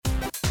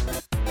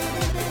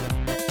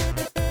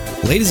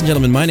Ladies and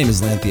gentlemen, my name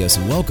is Lanthios,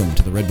 and welcome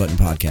to the Red Button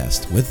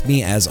Podcast. With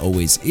me, as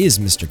always, is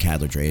Mr.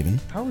 Cadler Draven.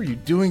 How are you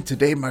doing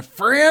today, my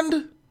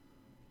friend?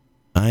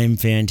 I'm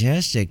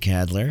fantastic,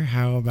 Cadler.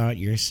 How about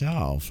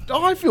yourself?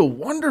 Oh, I feel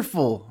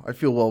wonderful. I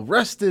feel well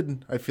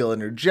rested. I feel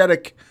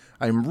energetic.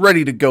 I'm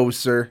ready to go,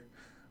 sir.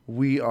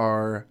 We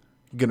are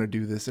going to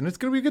do this, and it's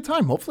going to be a good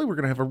time. Hopefully, we're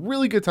going to have a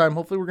really good time.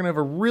 Hopefully, we're going to have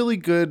a really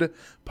good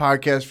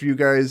podcast for you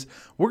guys.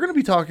 We're going to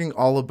be talking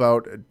all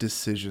about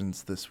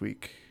decisions this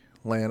week.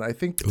 Lan, I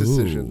think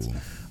decisions.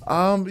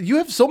 You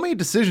have so many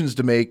decisions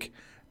to make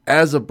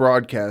as a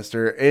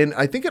broadcaster, and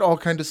I think it all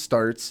kind of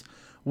starts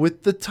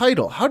with the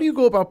title. How do you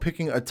go about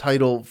picking a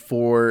title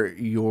for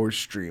your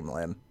stream,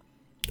 Lan?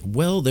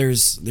 Well,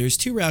 there's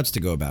two routes to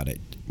go about it.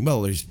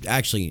 Well, there's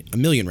actually a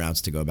million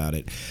routes to go about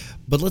it,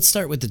 but let's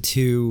start with the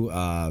two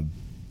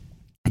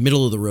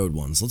middle of the road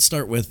ones. Let's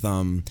start with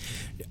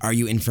are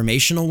you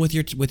informational with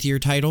your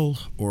title,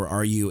 or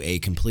are you a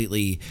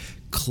completely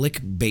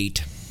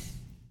clickbait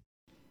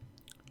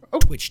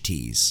Twitch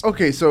tease?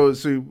 Okay, so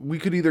we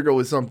could either go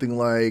with something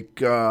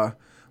like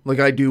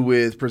I do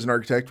with Prison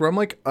Architect, where I'm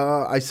like,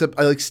 I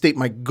state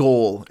my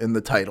goal in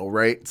the title,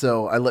 right?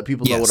 So I let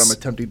people know what I'm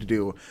attempting to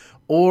do.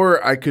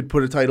 Or I could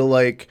put a title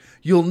like,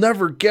 "You'll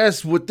never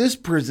guess what this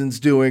prison's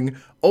doing.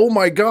 Oh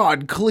my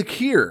God, click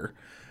here."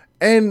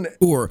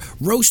 Or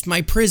roast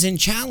my prison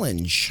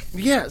challenge.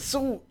 Yeah,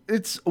 so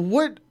it's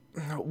what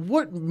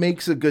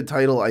makes a good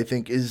title, I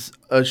think, is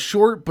a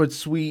short but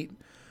sweet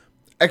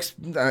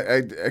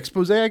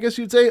expose, I guess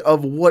you'd say,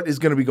 of what is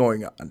going to be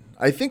going on.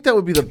 I think that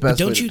would be the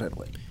best way to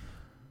title it.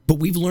 But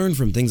we've learned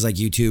from things like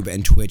YouTube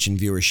and Twitch and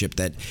viewership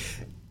that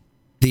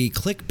the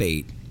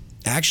clickbait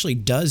actually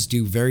does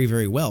do very,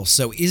 very well.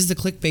 So is the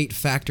clickbait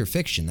fact or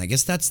fiction? I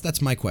guess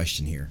that's my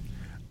question here.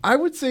 I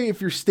would say if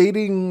you're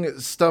stating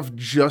stuff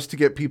just to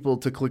get people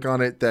to click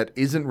on it that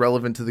isn't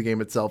relevant to the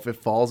game itself, it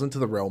falls into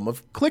the realm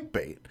of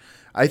clickbait.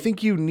 I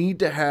think you need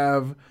to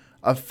have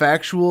a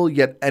factual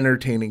yet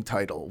entertaining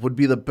title would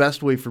be the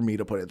best way for me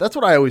to put it. That's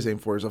what I always aim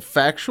for, is a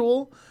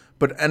factual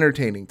but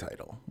entertaining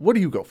title. What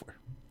do you go for?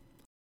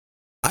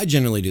 I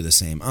generally do the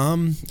same.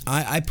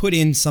 I put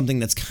in something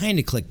that's kind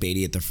of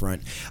clickbaity at the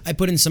front. I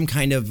put in some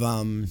kind of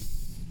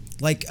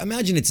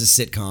imagine it's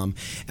a sitcom.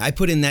 I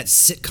put in that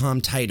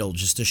sitcom title,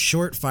 just a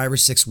short 5 or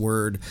 6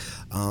 word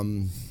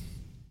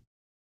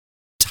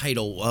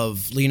title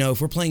of, if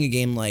we're playing a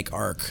game like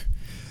Ark,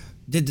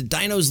 did the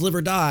dinos live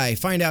or die?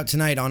 Find out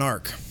tonight on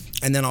Ark.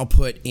 And then I'll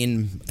put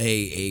in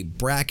a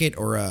bracket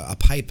or a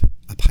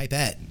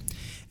pipette,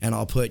 and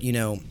I'll put,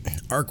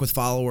 Ark with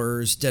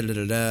followers,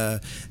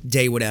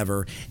 day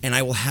whatever, and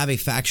I will have a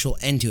factual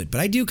end to it.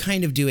 But I do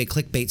kind of do a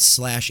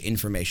clickbait /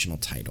 informational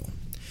title.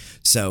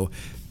 So,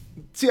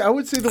 see, I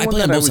would say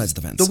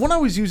the one I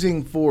was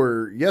using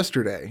for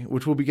yesterday,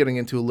 which we'll be getting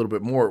into a little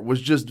bit more, was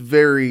just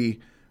very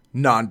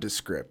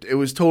nondescript. It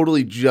was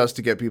totally just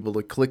to get people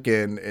to click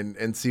in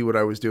and see what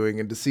I was doing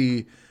and to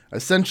see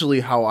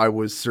essentially how I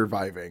was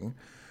surviving.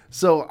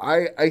 So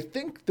I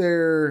think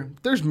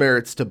there's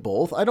merits to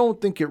both. I don't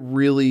think it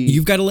really.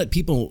 You've got to let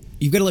people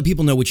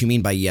know what you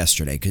mean by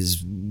yesterday,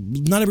 because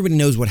not everybody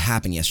knows what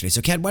happened yesterday. So,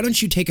 Kat, why don't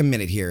you take a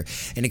minute here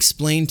and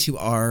explain to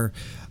our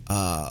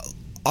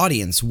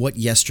audience what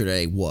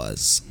yesterday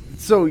was?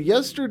 So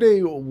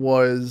yesterday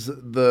was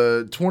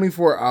the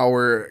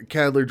 24-hour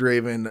Cadler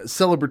Draven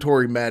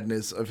celebratory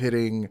madness of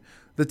hitting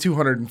the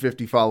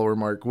 250 follower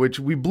mark, which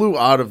we blew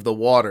out of the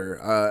water.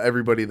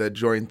 Everybody that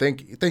joined,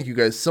 thank you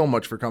guys so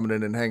much for coming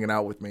in and hanging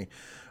out with me.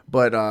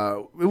 But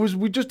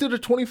we just did a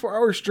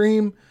 24-hour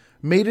stream,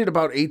 made it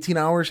about 18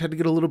 hours, had to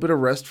get a little bit of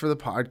rest for the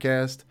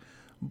podcast,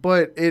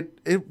 but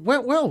it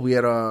went well. We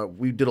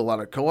did a lot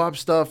of co-op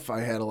stuff.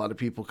 I had a lot of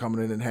people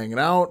coming in and hanging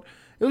out.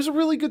 It was a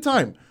really good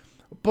time.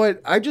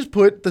 But I just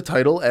put the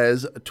title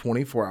as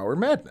 24-hour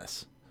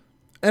madness.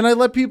 And I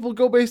let people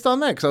go based on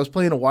that, because I was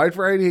playing a wide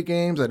variety of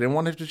games. I didn't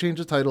want to have to change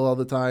the title all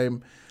the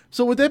time.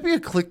 So would that be a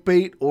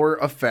clickbait or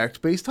a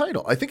fact-based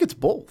title? I think it's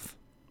both.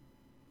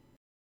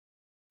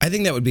 I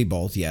think that would be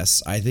both,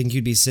 yes. I think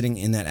you'd be sitting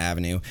in that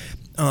avenue.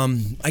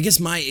 I guess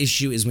my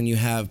issue is when you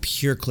have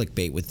pure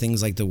clickbait with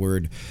things like the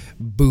word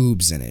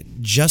boobs in it.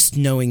 Just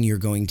knowing you're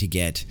going to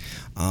get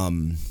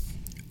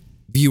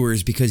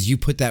viewers because you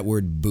put that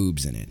word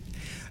boobs in it.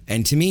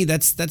 And to me,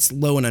 that's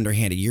low and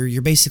underhanded.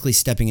 You're basically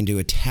stepping into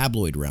a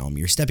tabloid realm.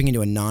 You're stepping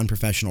into a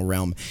non-professional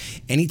realm.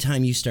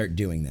 Anytime you start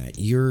doing that,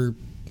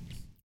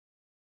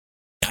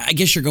 I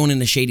guess you're going in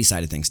the shady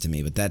side of things to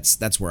me, but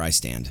that's where I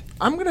stand.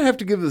 I'm going to have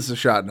to give this a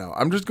shot now.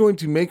 I'm just going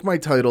to make my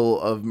title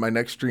of my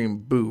next stream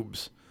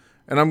boobs.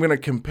 And I'm going to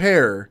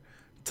compare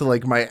to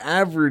my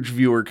average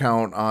viewer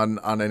count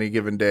on any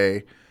given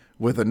day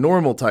with a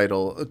normal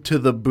title to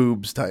the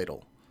boobs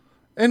title.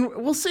 And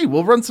we'll see.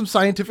 We'll run some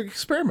scientific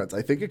experiments.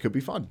 I think it could be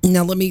fun.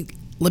 Now, let me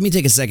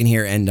take a second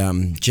here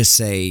and just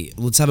say,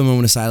 let's have a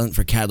moment of silence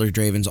for Cadler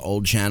Draven's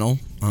old channel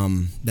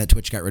that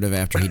Twitch got rid of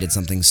after he did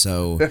something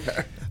so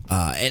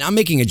And I'm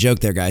making a joke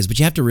there, guys, but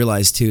you have to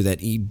realize, too,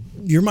 that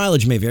your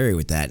mileage may vary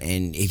with that.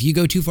 And if you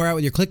go too far out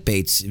with your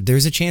clickbaits,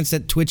 there's a chance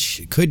that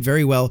Twitch could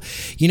very well,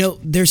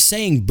 they're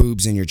saying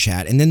boobs in your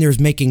chat, and then there's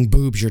making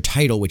boobs your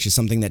title, which is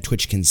something that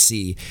Twitch can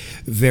see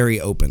very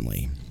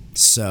openly.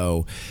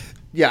 So,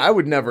 yeah, I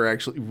would never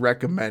actually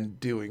recommend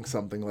doing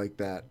something like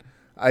that.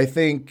 I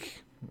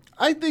think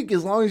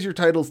as long as your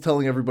title's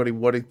telling everybody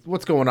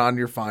what's going on,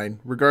 you're fine,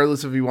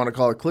 regardless if you want to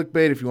call it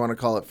clickbait, if you want to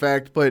call it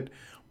fact, but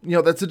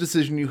that's a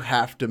decision you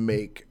have to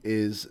make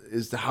is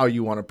to how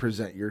you want to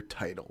present your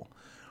title.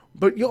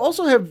 But you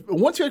also have,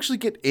 once you actually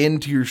get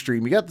into your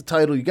stream, you got the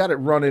title, you got it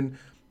running,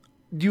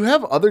 you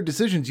have other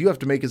decisions you have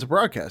to make as a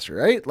broadcaster,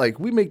 right? Like,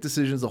 we make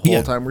decisions the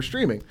whole time we're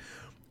streaming.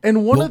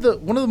 And one of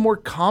the more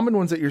common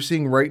ones that you're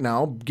seeing right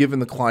now, given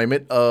the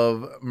climate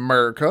of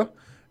America,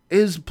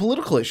 is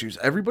political issues.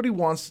 Everybody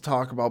wants to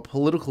talk about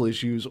political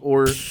issues,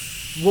 or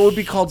what would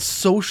be called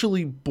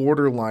socially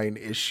borderline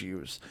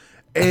issues.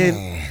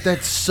 And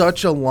that's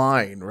such a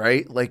line,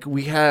 right? Like, do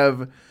we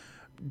have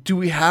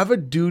a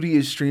duty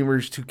as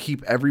streamers to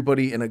keep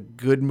everybody in a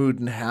good mood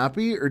and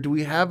happy, or do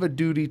we have a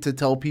duty to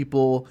tell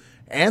people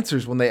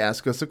answers when they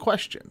ask us a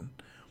question?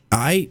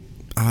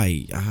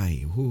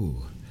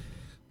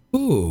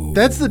 Ooh.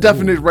 That's the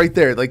definition right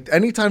there. Like,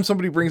 anytime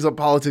somebody brings up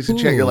politics in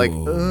chat, you're like,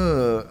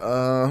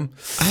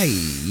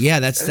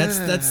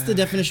 that's the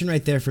definition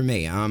right there for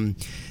me.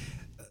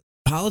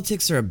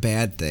 Politics are a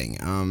bad thing.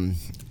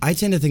 I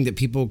tend to think that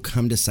people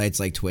come to sites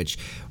like Twitch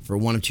for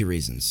one of two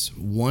reasons.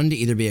 One, to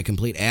either be a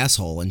complete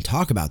asshole and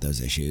talk about those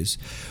issues,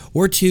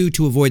 or two,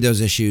 to avoid those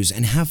issues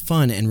and have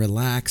fun and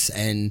relax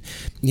and,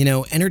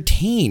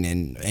 entertain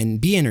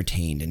and be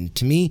entertained. And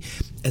to me,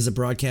 as a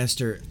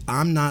broadcaster,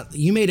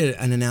 you made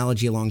an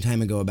analogy a long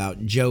time ago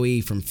about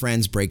Joey from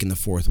Friends breaking the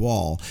fourth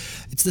wall.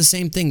 It's the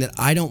same thing that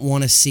I don't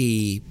want to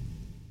see.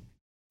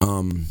 I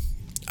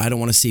don't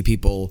want to see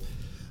people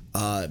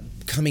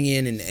coming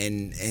in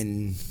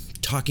and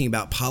talking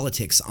about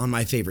politics on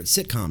my favorite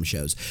sitcom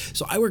shows.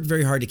 So I worked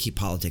very hard to keep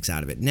politics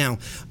out of it. Now,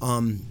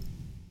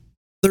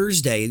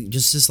 Thursday,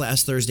 just this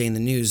last Thursday in the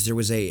news, there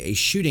was a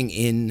shooting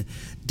in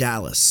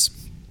Dallas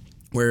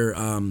where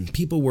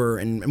people were,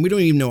 and we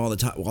don't even know all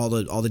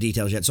the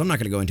details yet, so I'm not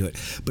going to go into it,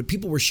 but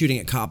people were shooting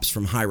at cops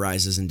from high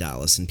rises in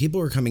Dallas, and people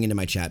were coming into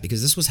my chat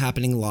because this was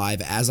happening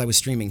live as I was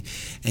streaming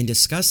and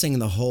discussing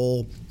the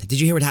whole, did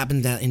you hear what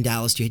happened in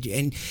Dallas?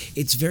 And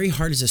it's very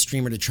hard as a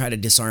streamer to try to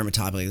disarm a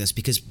topic like this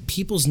because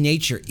people's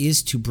nature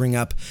is to bring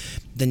up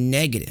the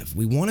negative.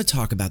 We want to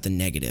talk about the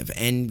negative,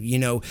 and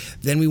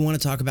then we want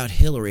to talk about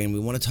Hillary, and we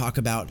want to talk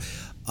about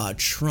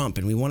Trump,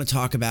 and we want to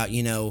talk about,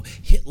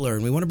 Hitler,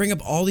 and we want to bring up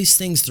all these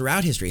things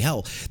throughout history.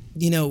 Hell,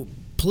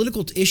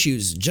 political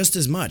issues just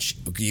as much.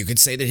 You could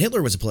say that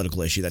Hitler was a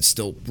political issue that's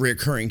still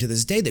reoccurring to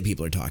this day that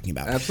people are talking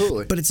about.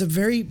 Absolutely. But it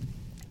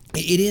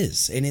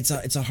is, and it's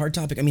a hard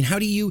topic. I mean,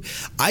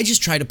 I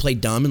just try to play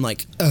dumb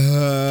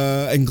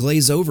and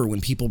glaze over when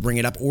people bring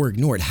it up or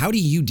ignore it. How do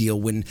you deal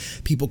when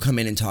people come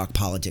in and talk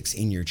politics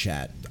in your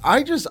chat?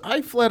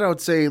 I flat out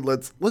say,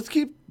 let's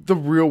keep the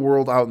real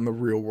world out in the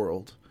real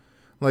world.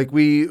 Like,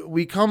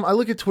 I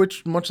look at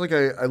Twitch much like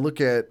I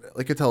look at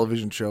like a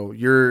television show.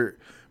 You're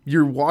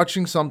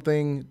watching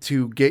something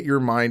to get your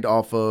mind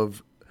off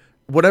of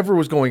whatever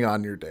was going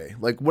on in your day.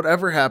 Like,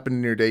 whatever happened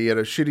in your day. You had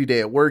a shitty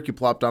day at work, you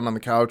plopped down on the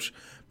couch,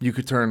 you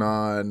could turn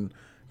on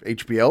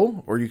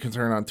HBO or you can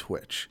turn on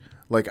Twitch.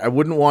 Like, I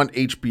wouldn't want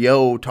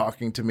HBO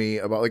talking to me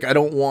about, I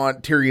don't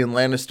want Tyrion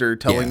Lannister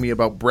telling me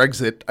about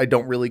Brexit. I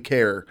don't really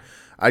care.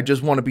 I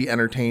just want to be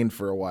entertained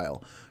for a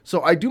while.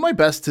 So I do my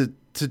best to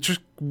just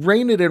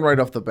rein it in right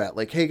off the bat.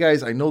 Like, hey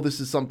guys, I know this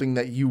is something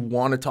that you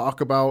want to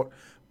talk about,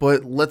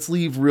 but let's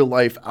leave real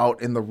life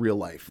out in the real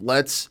life.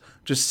 Let's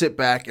just sit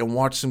back and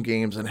watch some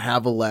games and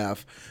have a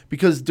laugh.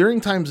 Because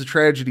during times of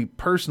tragedy,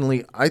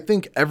 personally, I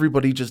think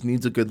everybody just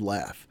needs a good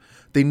laugh.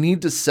 They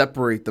need to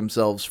separate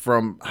themselves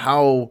from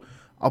how,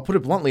 I'll put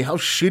it bluntly, how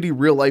shitty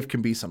real life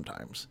can be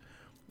sometimes.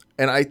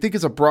 And I think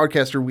as a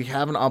broadcaster, we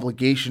have an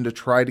obligation to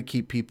try to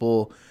keep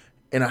people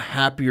in a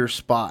happier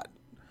spot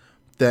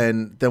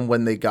than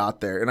when they got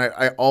there. And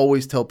I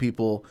always tell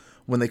people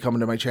when they come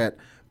into my chat,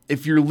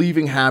 if you're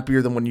leaving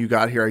happier than when you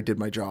got here, I did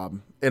my job.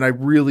 And I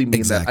really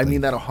mean that. I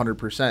mean that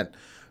 100%.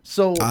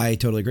 So I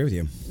totally agree with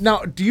you.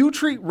 Now, do you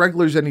treat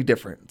regulars any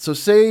different? So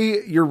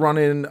say you're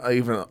running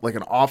even like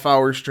an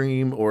off-hour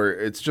stream or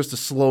it's just a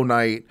slow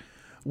night.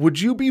 Would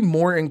you be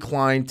more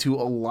inclined to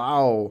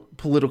allow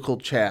political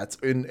chats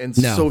and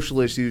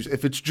social issues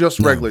if it's just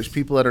regulars,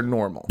 people that are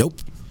normal?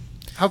 Nope.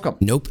 How come?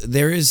 Nope.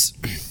 There's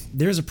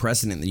a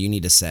precedent that you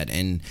need to set,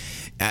 and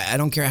I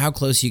don't care how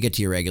close you get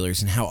to your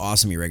regulars and how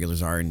awesome your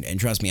regulars are, and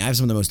trust me, I have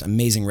some of the most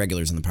amazing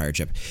regulars in the pirate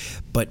ship,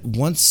 but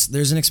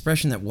there's an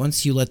expression that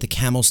once you let the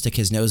camel stick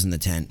his nose in the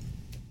tent,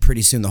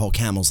 pretty soon the whole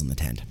camel's in the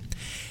tent.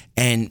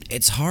 And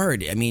it's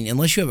hard. I mean,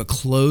 unless you have a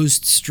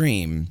closed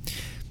stream,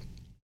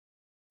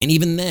 and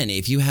even then,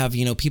 if you have,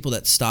 people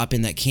that stop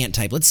in that can't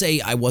type, let's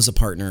say I was a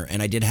partner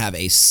and I did have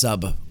a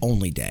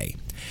sub-only day.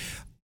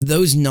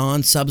 Those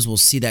non-subs will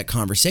see that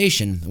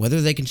conversation,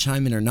 whether they can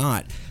chime in or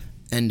not,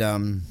 and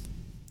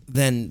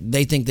then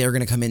they think they're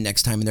going to come in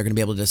next time and they're going to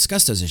be able to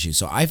discuss those issues.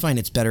 So I find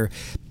it's better,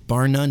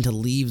 bar none, to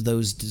leave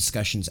those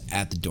discussions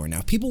at the door. Now,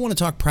 if people want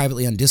to talk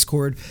privately on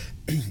Discord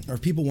or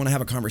if people want to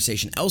have a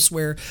conversation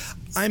elsewhere,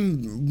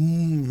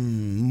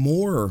 I'm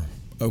more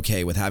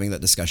okay with having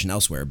that discussion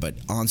elsewhere. But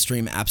on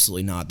stream,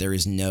 absolutely not. There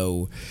is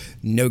no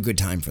good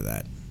time for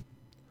that.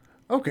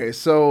 Okay,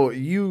 so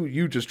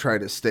you just try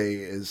to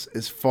stay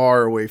as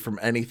far away from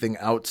anything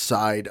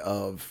outside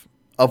of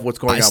what's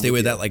going on. I stay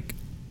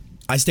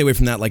away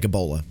from that like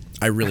Ebola.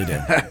 I really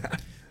do.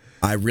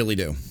 I really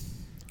do.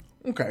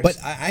 Okay. But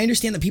I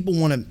understand that people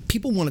want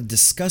to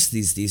discuss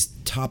these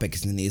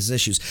topics and these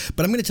issues.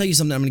 But I'm going to tell you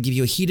something. I'm going to give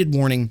you a heated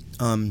warning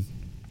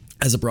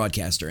as a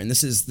broadcaster. And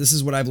this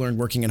is what I've learned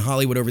working in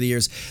Hollywood over the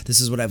years.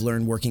 This is what I've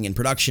learned working in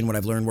production, what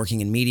I've learned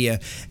working in media.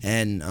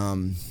 And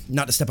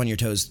not to step on your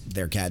toes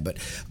there, Cad, but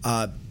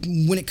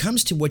when it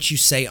comes to what you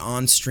say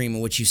on stream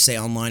and what you say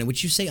online and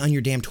what you say on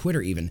your damn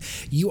Twitter even,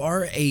 you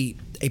are a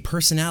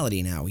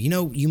personality now. You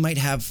know, you might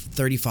have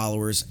 30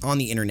 followers on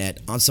the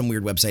internet on some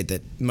weird website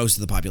that most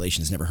of the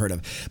population has never heard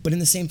of. But in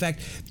the same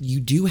fact,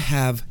 you do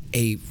have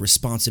a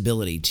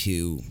responsibility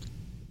to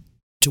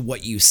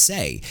what you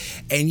say.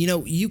 And, you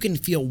know, you can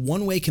feel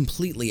one way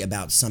completely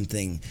about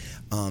something,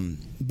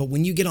 but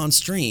when you get on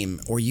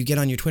stream or you get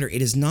on your Twitter,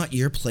 it is not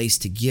your place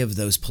to give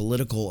those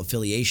political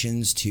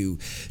affiliations, to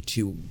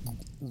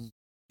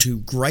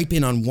gripe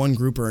in on one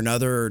group or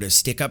another, or to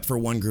stick up for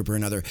one group or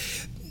another.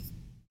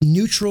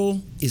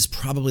 Neutral is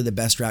probably the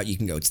best route you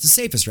can go. It's the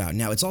safest route.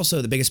 Now, it's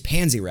also the biggest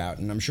pansy route,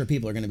 and I'm sure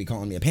people are going to be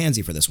calling me a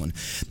pansy for this one.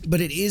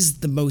 But it is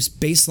the most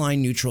baseline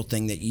neutral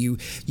thing that you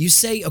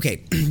say,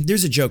 okay,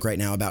 there's a joke right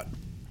now about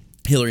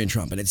Hillary and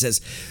Trump, and it says,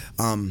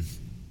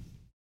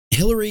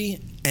 Hillary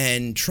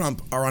and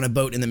Trump are on a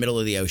boat in the middle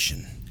of the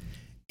ocean.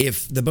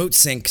 If the boat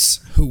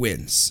sinks, who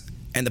wins?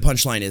 And the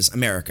punchline is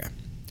America.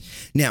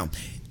 Now,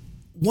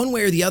 one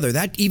way or the other,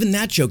 that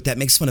joke that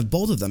makes fun of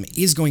both of them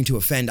is going to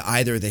offend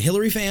either the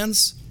Hillary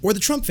fans or the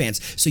Trump fans.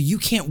 So you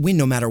can't win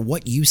no matter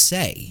what you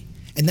say.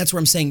 And that's where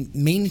I'm saying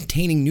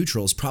maintaining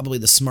neutral is probably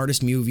the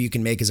smartest move you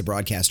can make as a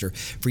broadcaster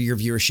for your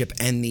viewership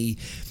and the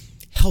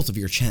health of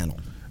your channel.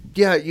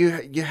 Yeah,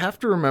 you have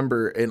to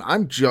remember, and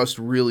I'm just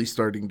really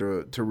starting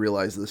to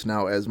realize this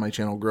now as my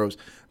channel grows,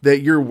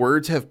 that your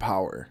words have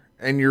power.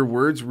 And your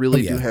words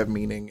really do have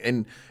meaning,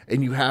 and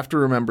you have to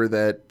remember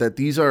that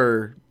these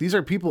are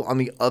people on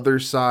the other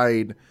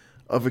side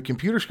of a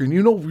computer screen.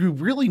 You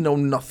really know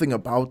nothing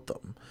about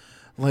them.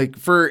 Like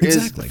for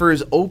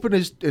as open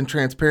and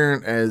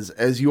transparent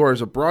as you are as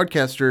a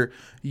broadcaster,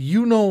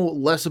 you know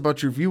less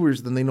about your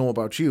viewers than they know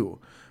about you.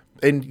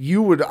 And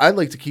I'd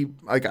like to keep,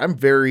 like, I'm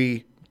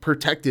very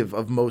protective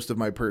of most of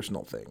my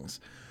personal things.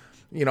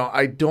 You know,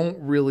 I don't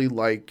really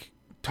like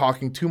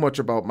talking too much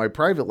about my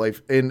private life,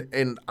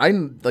 and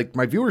I'm like,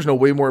 my viewers know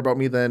way more about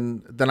me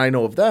than I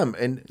know of them,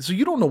 and so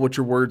you don't know what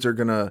your words are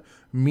gonna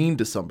mean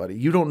to somebody.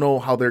 You don't know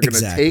how they're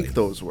gonna take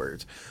those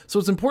words. So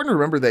it's important to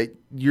remember that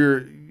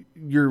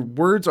your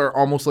words are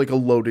almost like a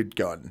loaded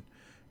gun,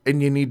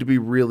 and you need to be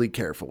really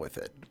careful with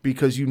it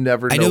because you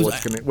never know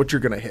what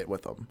you're gonna hit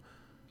with them.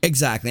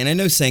 Exactly. And I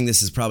know saying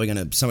this is probably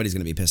somebody's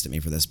gonna be pissed at me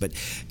for this, but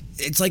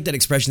it's like that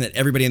expression that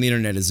everybody on the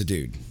internet is a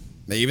dude.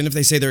 Even if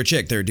they say they're a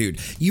chick, they're a dude.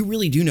 You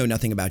really do know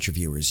nothing about your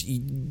viewers.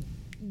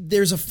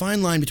 There's a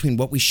fine line between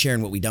what we share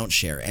and what we don't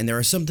share. And there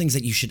are some things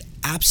that you should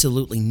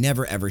absolutely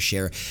never, ever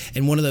share.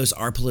 And one of those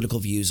are political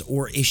views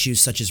or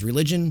issues such as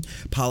religion,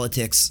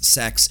 politics,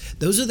 sex.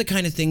 Those are the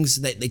kind of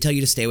things that they tell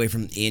you to stay away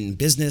from in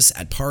business,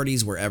 at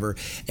parties, wherever.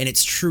 And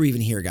it's true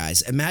even here,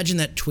 guys. Imagine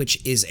that Twitch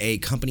is a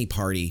company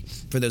party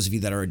for those of you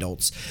that are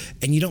adults,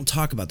 and you don't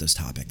talk about those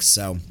topics.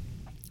 So...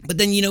 But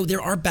then, you know,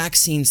 there are back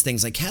scenes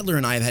things, like Cadler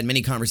and I have had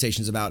many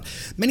conversations about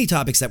many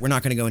topics that we're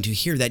not going to go into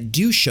here that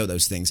do show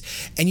those things.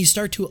 And you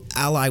start to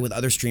ally with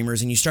other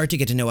streamers and you start to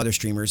get to know other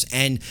streamers.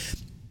 And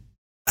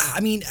I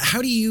mean, I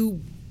don't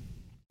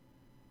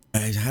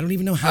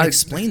even know how to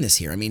explain this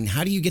here. I mean,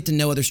 how do you get to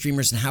know other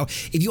streamers, and how,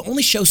 if you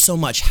only show so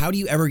much, how do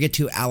you ever get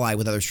to ally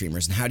with other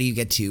streamers, and how do you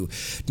get to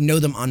know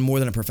them on more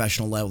than a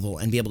professional level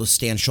and be able to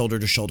stand shoulder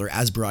to shoulder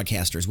as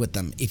broadcasters with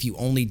them if you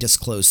only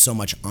disclose so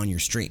much on your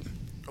stream?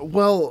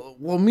 Well,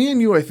 me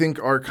and you, I think,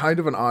 are kind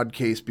of an odd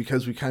case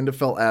because we kind of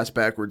fell ass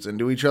backwards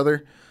into each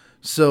other.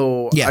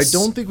 So yes. I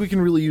don't think we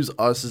can really use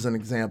us as an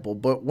example.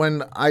 But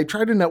when I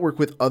try to network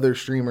with other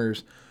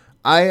streamers,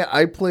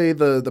 I play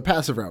the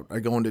passive route. I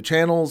go into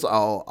channels,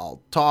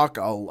 I'll talk,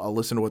 I'll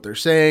listen to what they're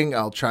saying,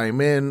 I'll chime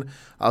in,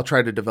 I'll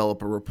try to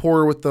develop a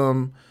rapport with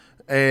them,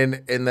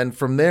 and then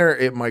from there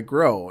it might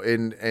grow.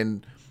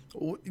 And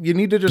you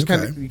need to just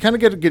kind of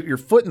get to get your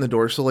foot in the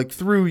door. So like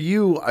through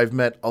you, I've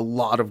met a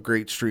lot of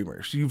great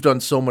streamers. You've done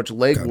so much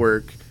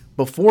legwork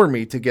before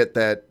me to get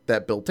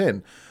that built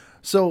in.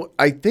 So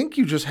I think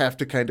you just have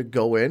to kind of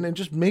go in and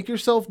just make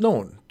yourself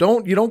known.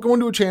 You don't go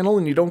into a channel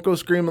and you don't go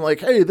screaming like,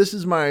 "Hey, this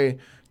is my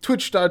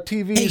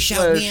twitch.tv." Hey,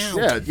 shout me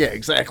out. Yeah,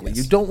 exactly.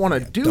 Yes. You don't want to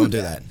do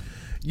that.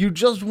 You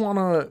just want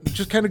to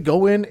just kind of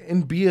go in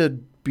and be a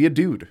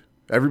dude.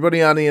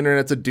 Everybody on the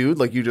internet's a dude,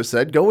 like you just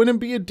said. Go in and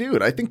be a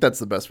dude. I think that's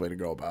the best way to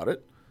go about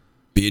it.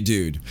 Be a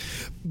dude.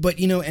 But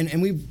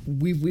and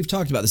we've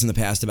talked about this in the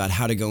past about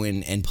how to go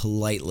in and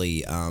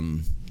politely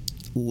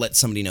let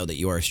somebody know that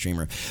you are a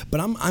streamer.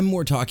 But I'm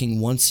more talking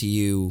once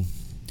you've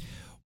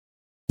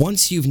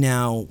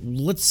now,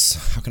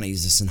 how can I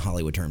use this in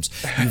Hollywood terms?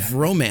 You've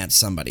romanced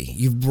somebody.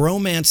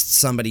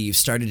 You've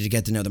started to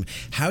get to know them.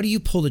 How do you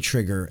pull the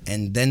trigger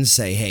and then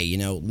say, hey,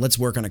 let's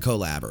work on a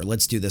collab or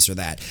let's do this or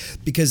that?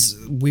 Because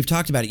we've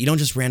talked about it. You don't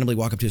just randomly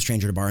walk up to a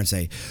stranger at a bar and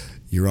say,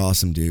 you're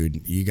awesome,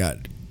 dude. You got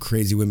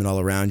crazy women all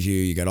around you.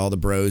 You got all the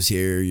bros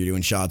here. You're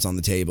doing shots on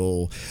the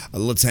the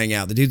let's hang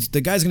out.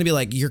 The guy's gonna be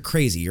like, you're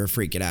crazy. You're a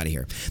freak. Get out of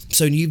here.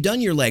 So you've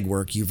done your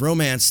legwork. You've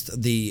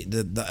romanced the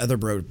other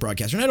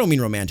broadcaster, and I don't mean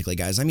romantically,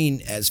 guys. I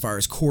mean as far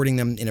as courting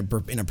them in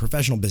a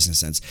professional business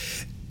sense.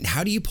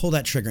 How do you pull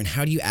that trigger, and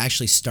how do you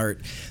actually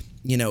start,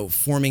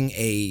 forming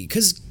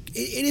because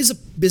it is a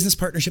business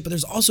partnership, but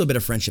there's also a bit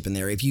of friendship in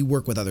there if you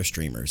work with other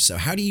streamers. So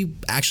how do you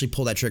actually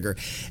pull that trigger?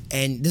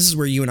 And this is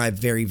where you and I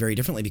vary very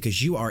differently,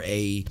 because you're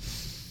a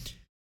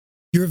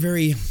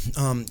very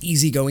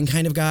easygoing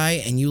kind of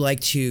guy, and you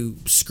like to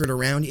skirt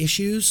around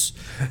issues,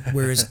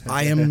 whereas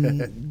I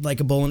am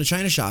like a bull in a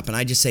china shop, and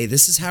I just say,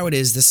 this is how it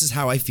is, this is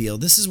how I feel,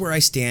 this is where I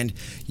stand,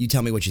 you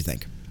tell me what you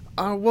think.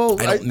 I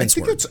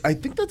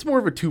think that's more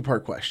of a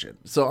two-part question.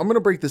 So I'm going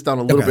to break this down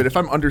a little bit if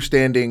I'm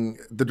understanding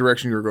the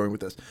direction you're going with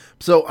this.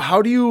 So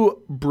how do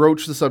you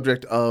broach the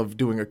subject of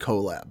doing a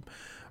collab?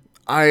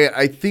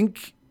 I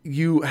think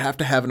you have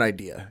to have an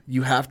idea.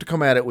 You have to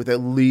come at it with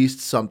at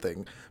least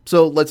something.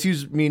 So let's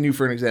use me and you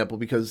for an example,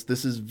 because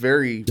this is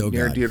very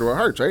near and dear to our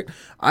hearts, right?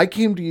 I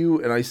came to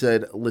you and I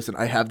said, listen,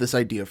 I have this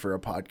idea for a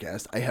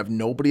podcast. I have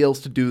nobody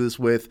else to do this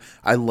with.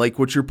 I like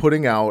what you're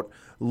putting out.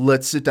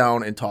 Let's sit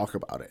down and talk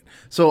about it.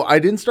 So I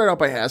didn't start out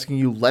by asking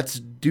you, let's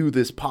do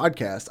this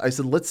podcast. I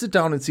said, let's sit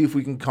down and see if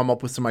we can come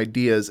up with some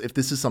ideas if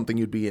this is something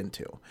you'd be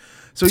into.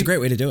 So it's a great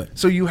way to do it.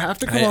 So you have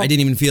to come up. I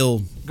didn't even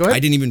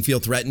feel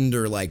threatened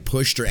or like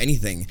pushed or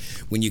anything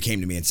when you came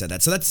to me and said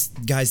that. So that's,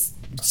 guys,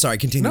 sorry,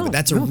 continue. But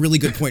that's a really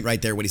good point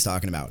right there, what he's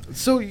talking about.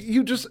 So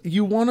you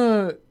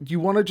wanna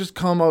just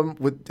come up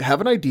with, have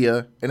an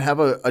idea and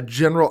have a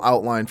general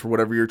outline for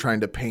whatever you're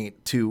trying to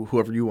paint to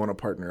whoever you want to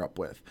partner up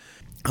with.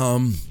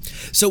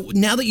 So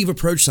now that you've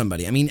approached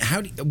somebody, I mean,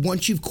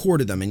 once you've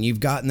courted them and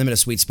you've gotten them in a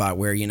sweet spot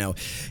where,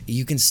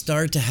 you can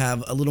start to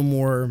have a little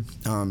more,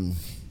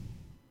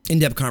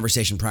 in-depth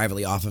conversation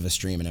privately off of a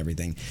stream and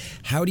everything.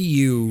 How do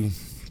you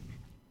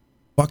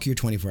fuck your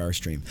 24-hour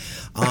stream?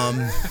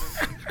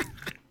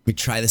 We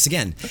try this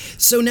again.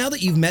 So now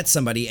that you've met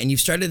somebody and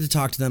you've started to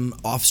talk to them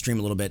off stream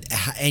a little bit,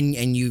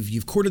 and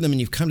you've courted them and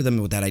you've come to them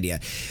with that idea,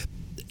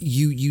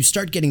 you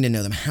start getting to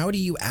know them. How do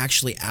you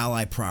actually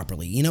ally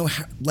properly?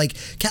 Like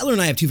Cadler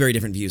and I have two very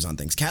different views on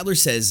things. Cadler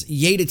says,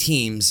 yay to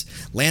teams.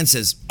 Lance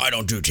says, I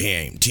don't do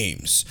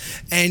teams.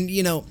 And,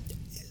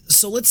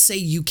 so let's say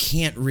you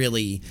can't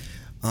really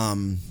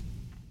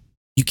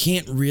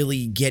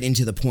get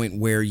into the point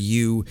where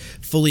you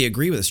fully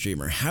agree with a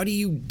streamer. How do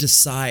you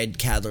decide,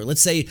 Cadler?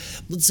 Let's say,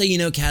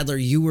 Cadler,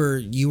 you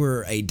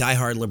were a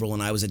diehard liberal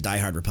and I was a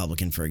diehard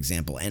Republican, for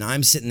example, and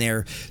I'm sitting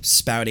there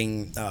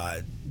spouting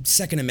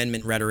Second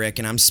Amendment rhetoric,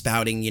 and I'm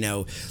spouting,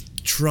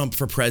 Trump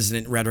for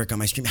president rhetoric on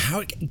my stream.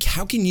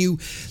 How can you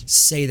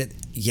say that,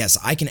 yes,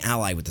 I can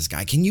ally with this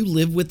guy? Can you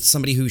live with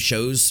somebody who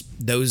shows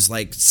those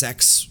like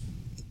sex,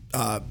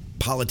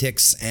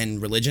 politics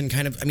and religion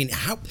kind of? I mean,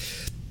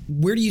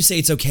 where do you say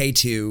it's okay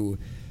to?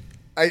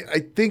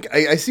 I think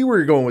I see where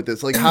you're going with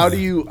this. Like, how do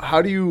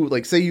you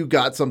like, say you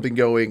got something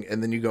going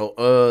and then you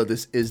go,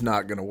 this is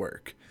not going to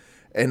work.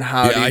 And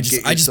how do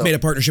you I just made a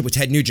partnership with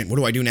Ted Nugent. What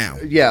do I do now?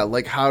 Yeah.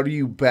 Like, how do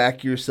you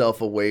back yourself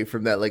away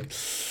from that? Like,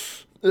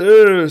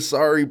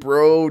 sorry,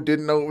 bro.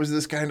 Didn't know it was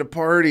this kind of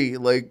party.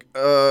 Like,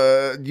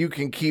 you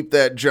can keep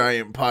that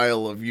giant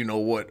pile of,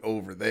 what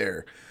over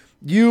there.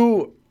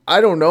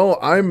 I don't know.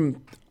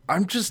 I'm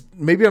just,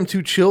 maybe I'm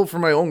too chill for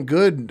my own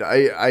good.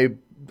 I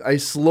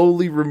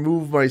slowly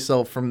remove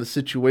myself from the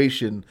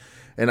situation,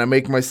 and I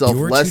make myself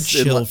less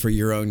too chill for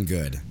your own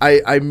good.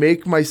 I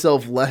make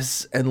myself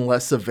less and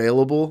less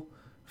available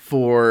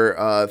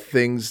for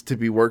things to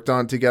be worked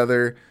on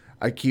together.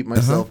 I keep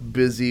myself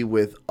busy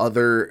with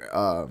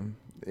other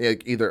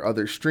either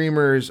other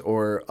streamers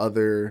or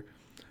other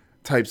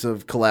types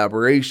of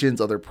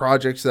collaborations, other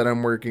projects that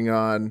I'm working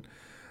on.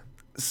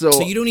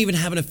 So you don't even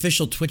have an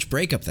official Twitch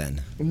breakup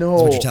then? No,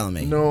 is what you're telling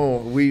me.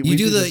 No, you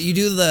do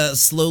the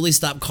slowly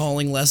stop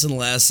calling less and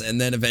less,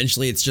 and then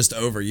eventually it's just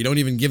over. You don't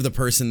even give the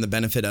person the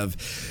benefit of,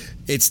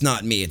 it's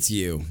not me, it's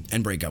you,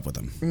 and break up with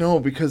them. No,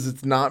 because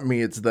it's not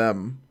me, it's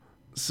them.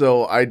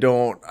 So I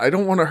don't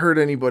want to hurt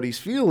anybody's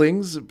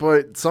feelings,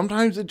 but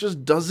sometimes it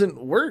just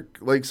doesn't work.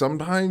 Like,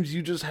 sometimes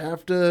you just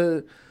have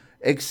to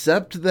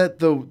accept that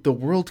the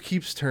world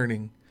keeps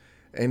turning,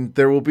 and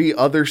there will be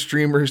other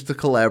streamers to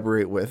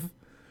collaborate with.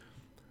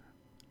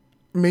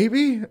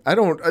 Maybe.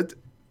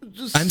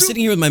 I'm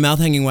sitting here with my mouth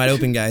hanging wide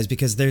open, guys,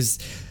 because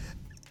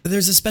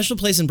There's a special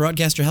place in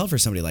broadcaster hell for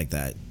somebody like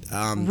that.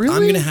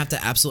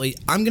 Really?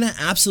 I'm gonna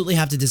absolutely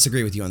have to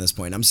disagree with you on this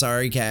point. I'm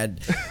sorry,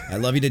 Cad. I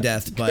love you to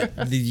death,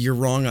 but you're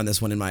wrong on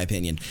this one, in my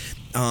opinion.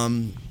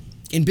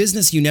 In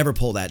business, you never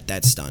pull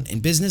that stunt. In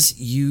business,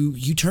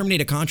 you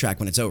terminate a contract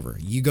when it's over.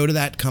 You go to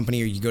that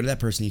company or you go to that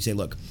person. You say,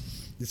 look,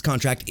 this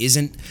contract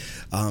isn't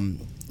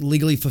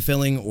legally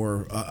fulfilling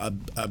or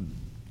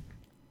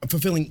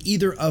fulfilling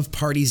either of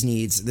parties'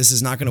 needs. This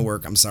is not going to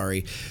work. I'm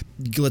sorry.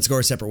 Let's go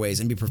our separate ways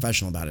and be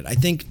professional about it. I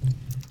think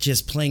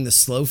just playing the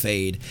slow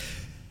fade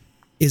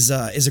is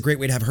a great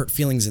way to have hurt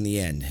feelings in the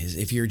end.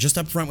 If you're just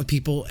upfront with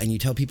people and you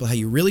tell people how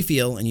you really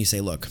feel and you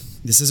say, look,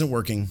 this isn't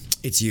working.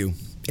 It's you.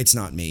 It's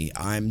not me.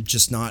 I'm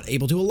just not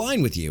able to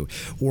align with you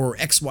or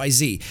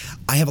XYZ.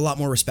 I have a lot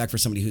more respect for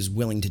somebody who's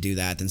willing to do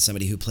that than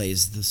somebody who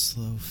plays the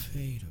slow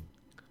fade.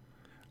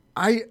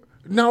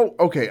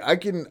 Okay, I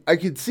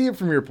can see it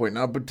from your point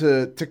now, but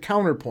to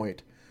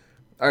counterpoint.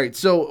 All right,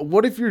 so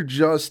what if you're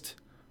just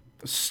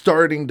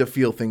starting to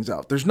feel things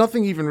out? There's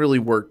nothing even really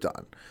worked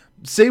on.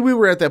 Say we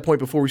were at that point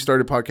before we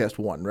started podcast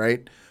 1,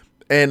 right?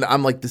 And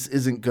I'm like, this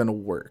isn't going to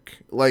work.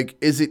 Like,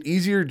 is it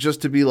easier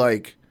just to be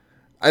like,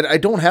 I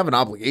don't have an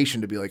obligation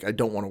to be like, I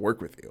don't want to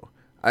work with you.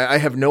 I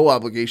have no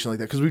obligation like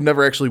that because we've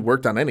never actually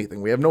worked on anything.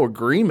 We have no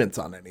agreements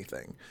on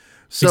anything.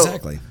 So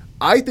exactly.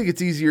 I think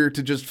it's easier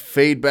to just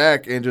fade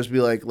back and just be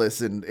like,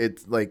 listen,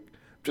 it's like,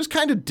 just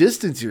kind of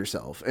distance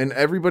yourself, and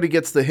everybody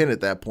gets the hint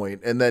at that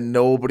point, and then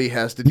nobody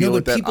has to deal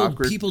with that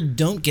awkward. People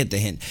don't get the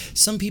hint.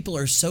 Some people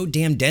are so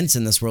damn dense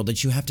in this world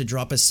that you have to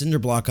drop a cinder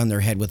block on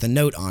their head with a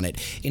note on it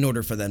in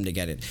order for them to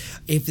get it.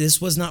 If this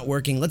was not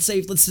working, let's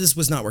say this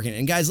was not working,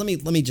 and guys, let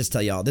me just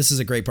tell y'all, this is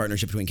a great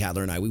partnership between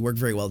Cadler and I. We work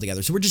very well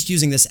together, so we're just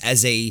using this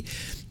as a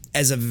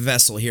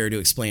vessel here to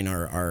explain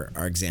our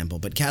example.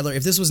 But Cadler,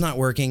 if this was not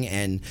working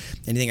and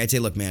anything, I'd say,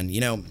 look, man,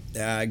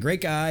 great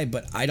guy,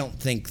 but I don't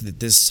think that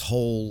this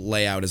whole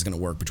layout is going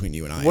to work between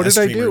you and I. What did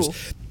I do?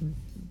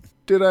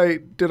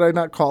 Did I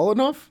not call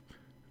enough?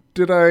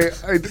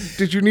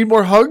 Did you need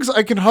more hugs?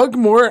 I can hug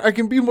more. I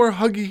can be more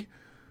huggy.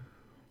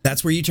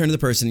 That's where you turn to the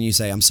person and you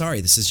say, I'm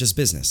sorry, this is just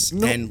business.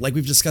 No. And like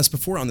we've discussed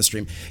before on the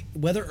stream,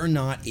 whether or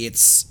not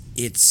it's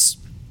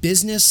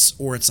business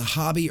or it's a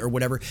hobby or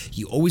whatever,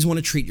 you always want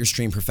to treat your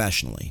stream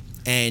professionally.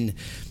 And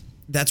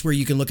that's where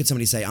you can look at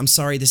somebody and say, I'm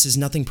sorry, this is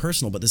nothing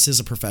personal, but this is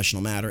a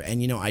professional matter.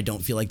 And, I don't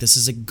feel like this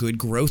is a good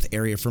growth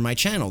area for my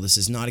channel. This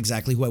is not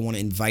exactly who I want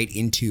to invite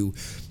into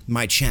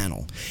my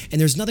channel.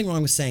 And there's nothing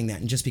wrong with saying that,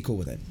 and just be cool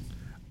with it.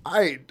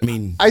 I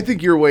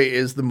think your way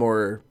is the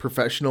more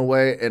professional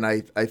way. And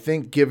I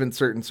think given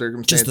certain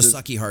circumstances, just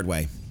the sucky hard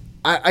way.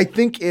 I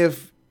think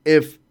if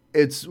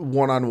it's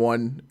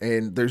one-on-one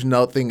and there's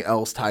nothing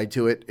else tied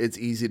to it, it's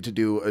easy to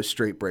do a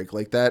straight break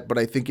like that. But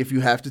I think if you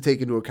have to take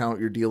into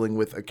account you're dealing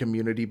with a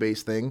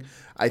community-based thing,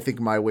 I think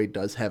my way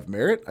does have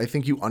merit. I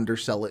think you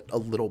undersell it a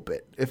little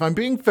bit. If I'm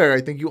being fair,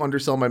 I think you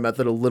undersell my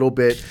method a little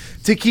bit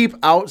to keep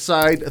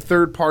outside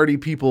third-party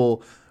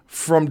people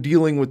from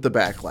dealing with the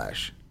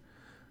backlash.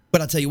 But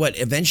I'll tell you what,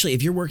 eventually,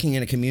 if you're working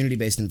in a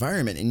community-based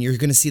environment and you're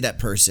going to see that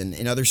person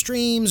in other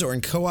streams or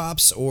in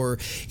co-ops or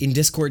in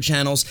Discord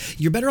channels,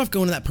 you're better off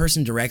going to that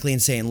person directly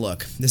and saying,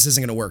 look, this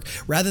isn't going to work,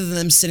 rather than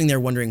them sitting there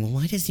wondering, well,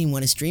 why doesn't he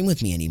want to stream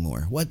with me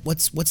anymore?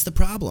 What's the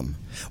problem?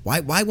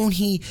 Why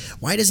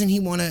doesn't he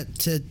want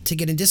to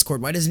get in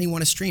Discord? Why doesn't he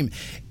want to stream?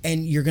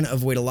 And you're going to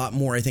avoid a lot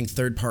more, I think,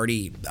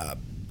 third-party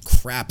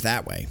crap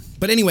that way.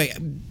 But anyway,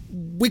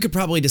 we could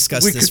probably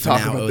discuss this for now.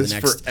 We could talk about this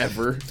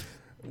forever.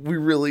 We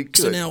really could.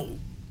 So now,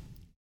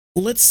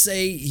 let's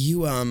say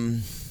you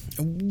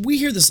we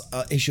hear this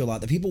issue a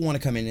lot that people want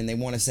to come in and they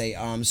want to say,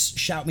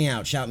 shout me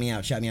out. How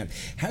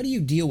do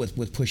you deal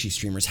with pushy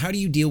streamers? How do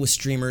you deal with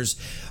streamers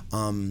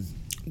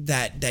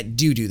that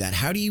do that?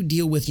 How do you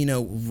deal with,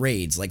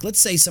 raids? Like, let's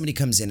say somebody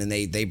comes in and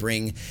they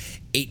bring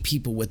 8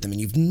 people with them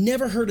and you've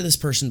never heard of this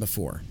person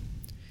before.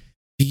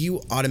 Do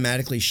you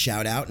automatically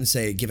shout out and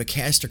say, give a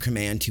caster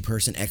command to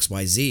person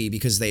XYZ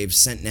because they've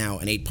sent now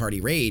an 8-party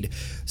raid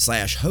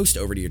 /host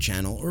over to your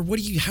channel? Or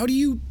how do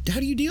you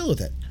deal with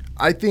it?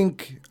 I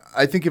think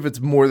if it's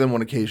more than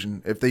one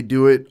occasion, if they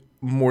do it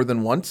more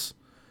than once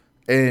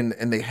and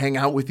they hang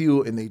out with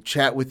you and they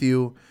chat with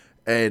you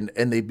and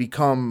they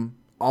become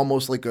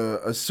almost like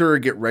a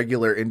surrogate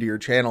regular into your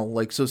channel.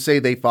 Like, so say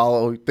they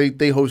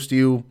host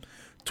you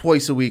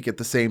twice a week at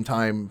the same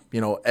time,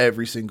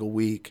 every single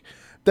week.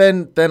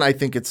 Then I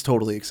think it's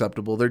totally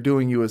acceptable. They're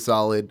doing you a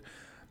solid.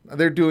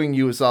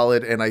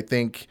 And I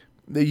think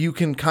that you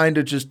can kind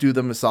of just do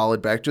them a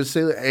solid back. Just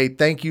say, hey,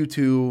 thank you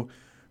to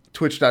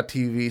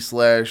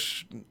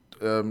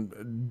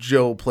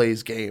twitch.tv/Joe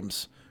Plays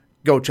Games.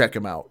 Go check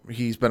him out.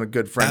 He's been a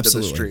good friend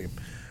Absolutely. of the stream.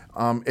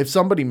 If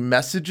somebody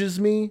messages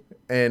me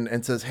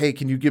and says, hey,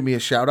 can you give me a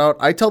shout out?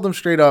 I tell them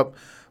straight up,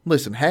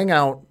 listen, hang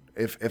out.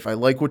 If I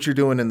like what you're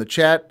doing in the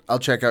chat, I'll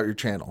check out your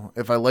channel.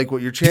 If I like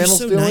what your channel's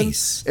doing,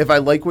 nice. If I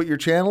like what your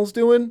channel's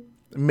doing,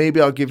 maybe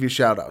I'll give you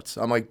shout outs.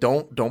 I'm like,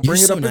 don't bring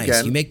it up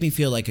again. You make me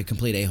feel like a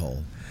complete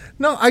a-hole.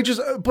 No,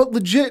 but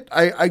legit,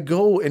 I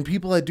go and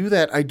people that do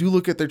that, I do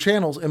look at their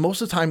channels, and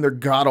most of the time they're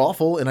god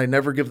awful, and I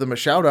never give them a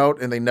shout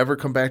out, and they never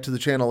come back to the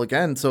channel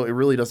again, so it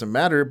really doesn't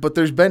matter. But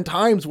there's been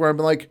times where I'm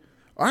like,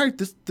 all right,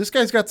 this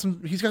guy's got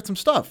some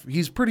stuff.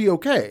 He's pretty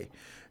okay,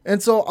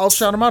 and so I'll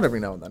shout him out every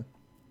now and then.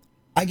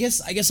 I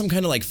guess I'm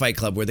kind of like Fight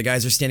Club, where the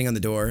guys are standing on the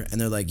door and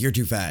they're like, "You're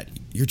too fat,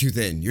 you're too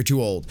thin, you're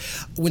too old."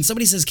 When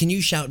somebody says, "Can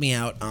you shout me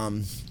out?"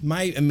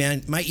 My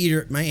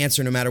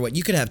answer, no matter what,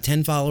 you could have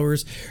 10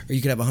 followers or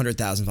you could have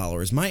 100,000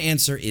 followers. My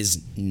answer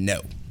is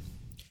no.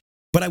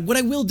 But what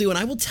I will do, and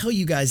I will tell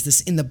you guys this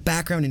in the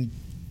background, and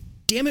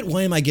damn it,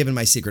 why am I giving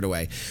my secret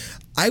away?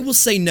 I will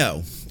say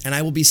no, and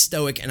I will be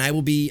stoic, and I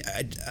will be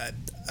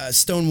a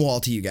stonewall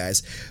to you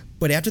guys.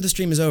 But after the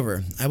stream is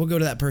over, I will go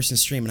to that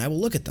person's stream and I will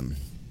look at them.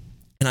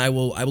 And I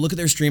will look at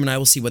their stream and I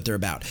will see what they're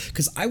about.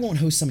 Because I won't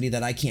host somebody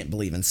that I can't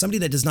believe in. Somebody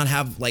that does not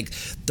have like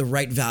the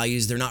right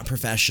values. They're not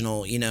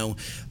professional,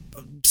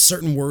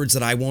 certain words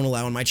that I won't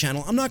allow on my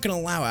channel, I'm not going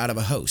to allow out of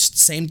a host.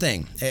 Same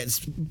thing.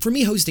 For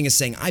me, hosting is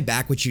saying, I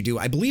back what you do.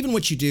 I believe in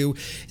what you do.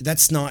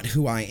 That's not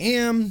who I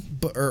am,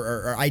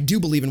 or I do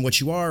believe in what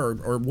you are,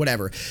 or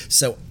whatever.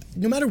 So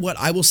no matter what,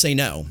 I will say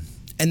no.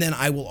 And then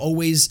I will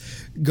always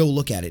go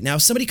look at it. Now,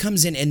 if somebody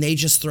comes in and they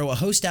just throw a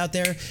host out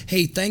there,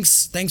 hey,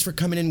 thanks for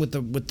coming in with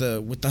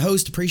the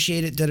host,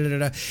 appreciate it, da da da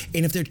da.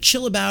 And if they're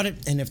chill about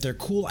it and if they're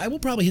cool, I will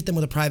probably hit them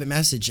with a private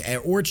message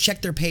or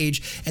check their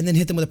page and then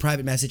hit them with a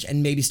private message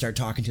and maybe start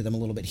talking to them a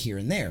little bit here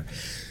and there.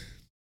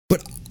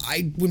 But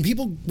when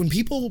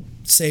people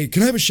say,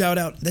 "Can I have a shout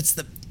out?" That's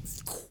the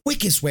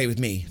quickest way with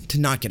me to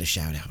not get a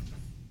shout out.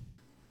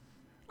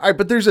 All right,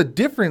 but there's a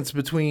difference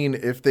between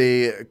if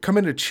they come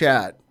into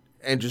chat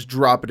and just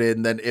drop it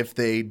in, then if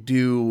they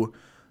do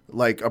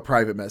like a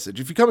private message.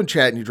 If you come in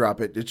chat and you drop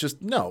it, it's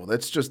just, no,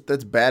 that's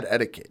bad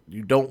etiquette.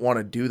 You don't want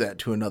to do that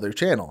to another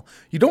channel.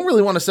 You don't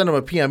really want to send them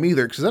a PM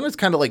either, because then it's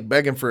kind of like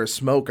begging for a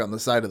smoke on the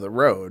side of the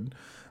road.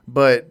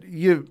 But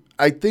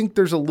I think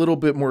there's a little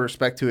bit more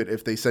respect to it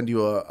if they send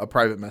you a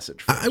private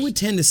message first. I would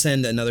tend to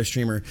send another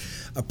streamer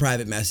a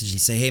private message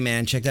and say, "Hey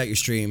man, checked out your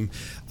stream.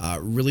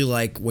 Really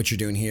like what you're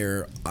doing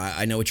here.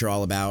 I know what you're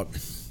all about.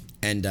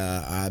 And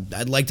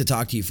I'd like to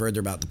talk to you further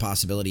about the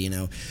possibility,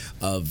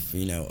 of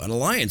an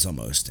alliance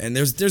almost." And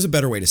there's a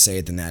better way to say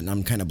it than that, and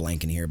I'm kind of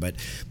blanking here, but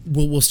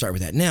we'll start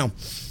with that. Now,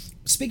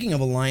 speaking of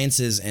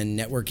alliances and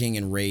networking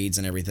and raids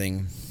and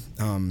everything,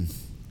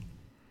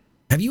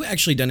 have you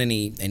actually done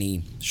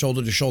any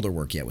shoulder to shoulder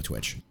work yet with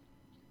Twitch?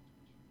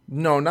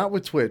 No, not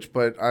with Twitch,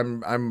 but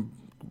I'm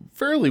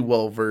fairly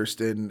well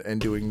versed in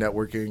doing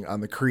networking on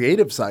the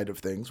creative side of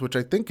things, which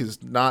I think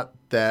is not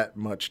that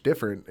much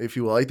different, if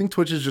you will. I think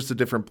Twitch is just a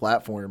different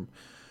platform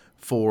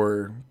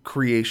for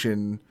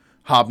creation,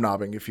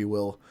 hobnobbing, if you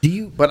will.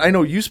 But I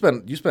know you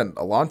spent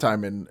a long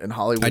time in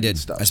Hollywood. I did. And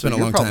stuff. I spent a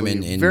long time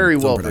in very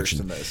film well production.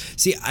 versed in this.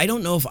 See, I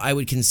don't know if I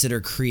would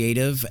consider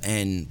creative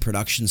and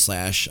production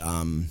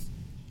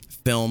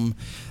 / film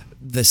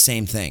the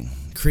same thing.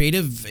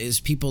 Creative is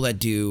people that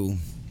do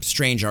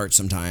strange art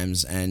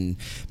sometimes, and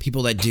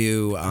people that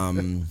do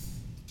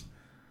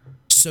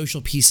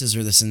social pieces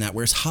or this and that,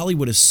 whereas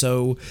Hollywood is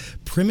so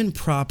prim and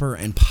proper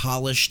and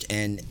polished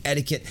and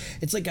etiquette.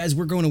 It's like, guys,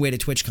 we're going away to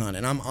TwitchCon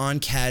and I'm on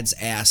Cad's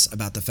ass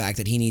about the fact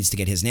that he needs to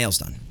get his nails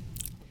done.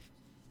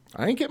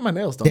 I ain't getting my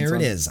nails done. There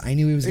it is. I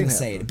knew he was going to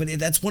say it. But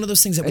that's one of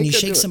those things that when you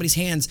shake somebody's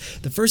hands,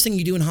 the first thing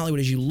you do in Hollywood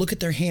is you look at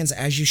their hands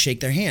as you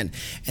shake their hand.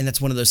 And that's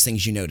one of those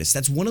things you notice.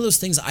 That's one of those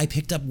things I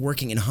picked up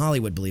working in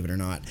Hollywood, believe it or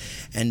not.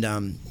 And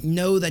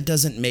no, that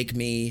doesn't make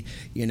me,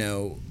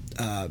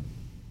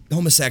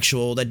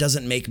 homosexual. That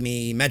doesn't make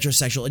me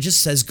metrosexual. It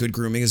just says good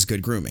grooming is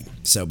good grooming.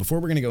 So before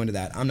we're going to go into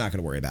that, I'm not going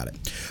to worry about it.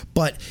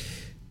 But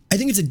I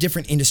think it's a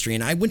different industry.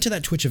 And I went to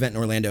that Twitch event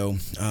in Orlando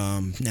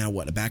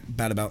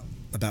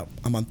about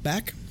a month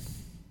back.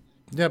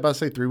 Yeah, about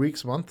say 3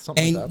 weeks, a month,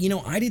 something like that.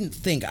 And, I didn't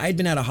think, I'd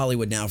been out of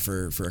Hollywood now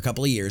for a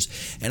couple of years,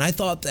 and I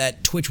thought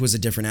that Twitch was a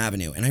different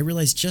avenue. And I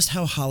realized just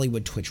how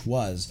Hollywood Twitch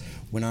was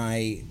when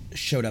I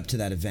showed up to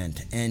that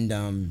event. And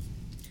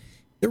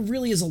there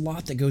really is a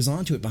lot that goes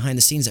on to it behind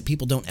the scenes that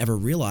people don't ever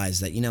realize.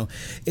 That,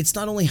 it's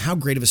not only how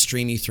great of a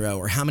stream you throw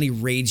or how many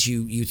raids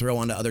you throw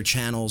onto other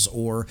channels,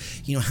 or,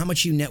 how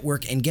much you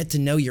network and get to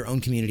know your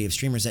own community of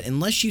streamers, that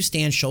unless you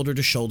stand shoulder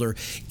to shoulder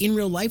in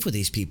real life with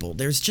these people,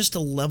 there's just a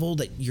level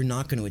that you're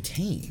not going to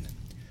attain.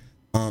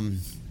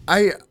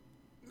 I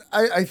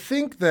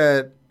think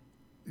that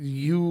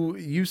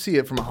you see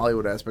it from a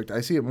Hollywood aspect.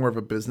 I see it more of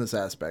a business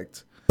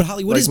aspect. But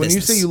Hollywood is business.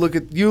 When you say you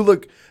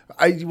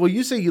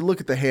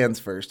look at the hands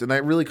first, and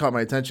that really caught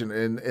my attention,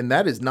 and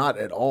that is not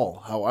at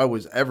all how I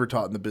was ever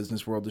taught in the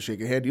business world to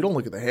shake a hand. You don't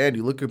look at the hand,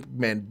 you look at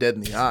man dead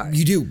in the eye.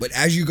 You do, but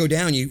as you go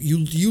down,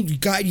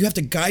 you have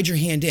to guide your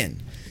hand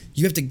in.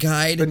 You have to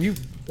guide. Then you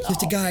have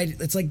to guide.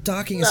 It's like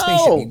docking a No.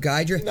 spaceship. You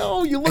guide your.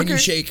 No, you look and you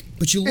at- shake,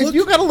 but you And look.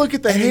 you got to look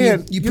at the and then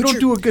hand. You put don't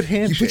your- do a good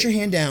handshake. You put your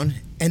hand down,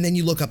 and then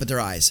you look up at their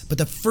eyes. But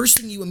the first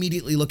thing you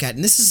immediately look at,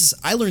 and this is,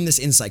 I learned this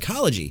in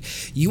psychology.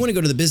 You want to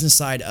go to the business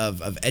side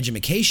of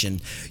edumacation.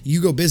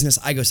 You go business,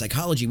 I go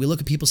psychology. We look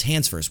at people's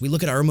hands first. We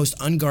look at our most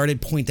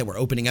unguarded point that we're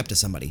opening up to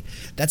somebody.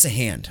 That's a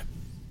hand.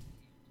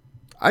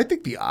 I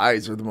think the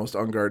eyes are the most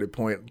unguarded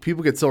point.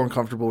 People get so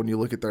uncomfortable when you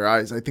look at their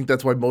eyes. I think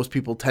that's why most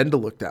people tend to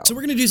look down. So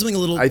we're gonna do something a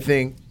little. I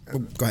think. Oh,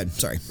 go ahead.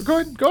 Sorry.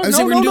 Go ahead. I was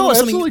saying we're going to do a little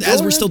something absolutely. as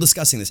Go we're ahead. still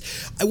discussing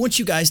this. I want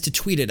you guys to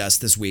tweet at us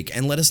this week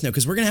and let us know,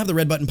 because we're going to have the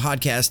Red Button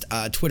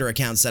Podcast Twitter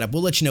account set up.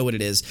 We'll let you know what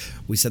it is.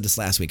 We said this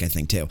last week, I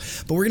think, too.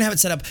 But we're going to have it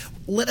set up.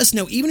 Let us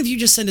know, even if you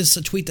just send us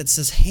a tweet that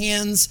says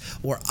hands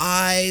or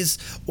eyes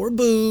or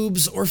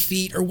boobs or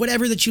feet or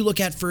whatever that you look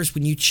at first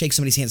when you shake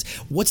somebody's hands.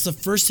 What's the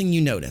first thing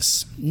you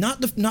notice? Not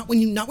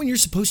when you're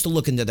supposed to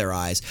look into their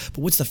eyes,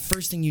 but what's the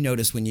first thing you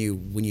notice when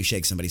you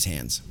shake somebody's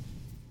hands?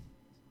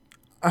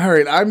 All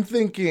right, I'm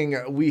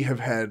thinking we have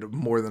had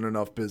more than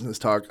enough business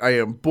talk. I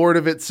am bored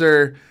of it,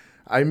 sir.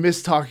 I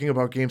miss talking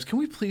about games. Can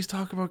we please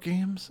talk about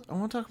games? I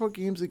want to talk about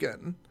games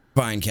again.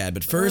 Fine, Cad,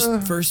 but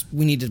first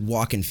we need to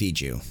walk and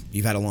feed you.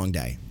 You've had a long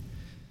day.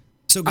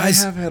 So,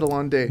 guys, I have had a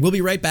long day. We'll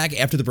be right back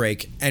after the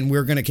break, and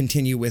we're going to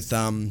continue with,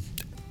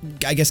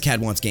 I guess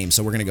Cad wants games,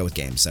 so we're going to go with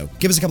games. So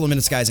give us a couple of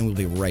minutes, guys, and we'll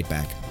be right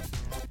back.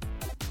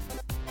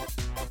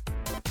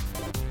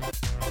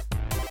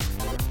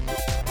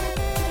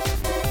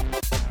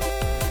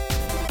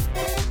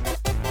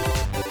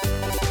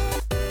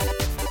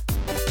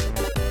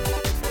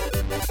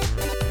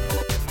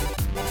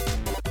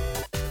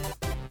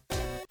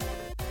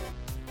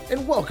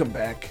 And welcome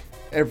back,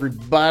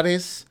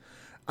 everybody's.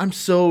 I'm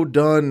so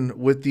done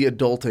with the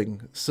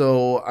adulting.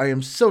 So I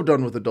am so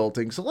done with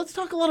adulting. So let's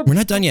talk a lot of... We're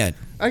not done yet.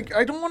 I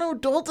don't want to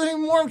adult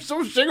anymore. I'm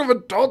so sick of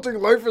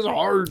adulting. Life is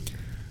hard.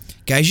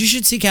 Guys, you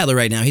should see Cadler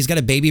right now. He's got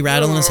a baby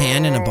rattle in his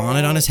hand and a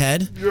bonnet on his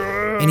head,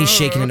 and he's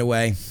shaking it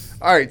away.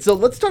 All right, so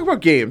let's talk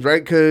about games,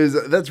 right?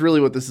 Because that's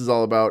really what this is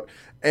all about.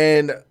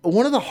 And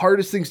one of the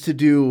hardest things to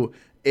do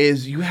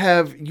is you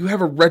have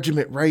a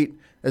regiment, right?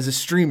 As a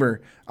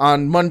streamer,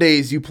 on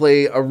Mondays you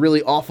play a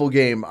really awful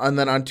game, and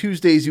then on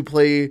Tuesdays you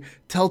play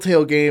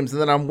Telltale games,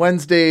 and then on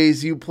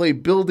Wednesdays you play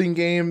building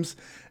games,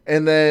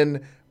 and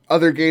then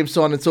other games,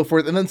 so on and so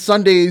forth. And then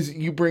Sundays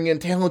you bring in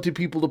talented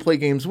people to play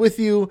games with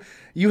you.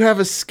 You have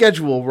a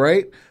schedule,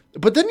 right?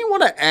 But then you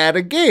want to add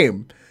a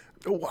game.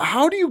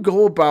 How do you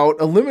go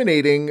about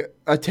eliminating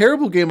a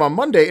terrible game on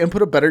Monday and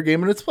put a better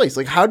game in its place?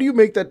 Like, how do you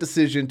make that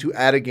decision to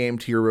add a game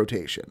to your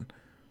rotation?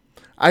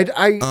 I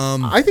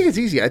think it's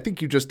easy. I think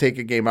you just take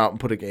a game out and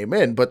put a game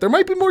in, but there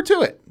might be more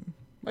to it.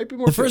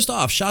 Well, first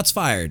off, shots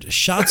fired.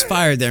 Shots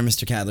fired there,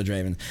 Mr. Cadler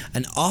Draven.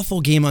 An awful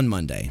game on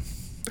Monday.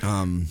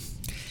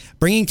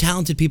 Bringing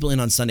talented people in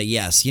on Sunday,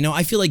 yes. You know,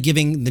 I feel like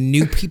giving the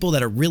new people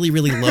that are really,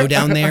 really low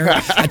down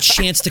there a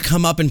chance to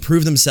come up and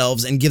prove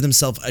themselves and give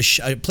themselves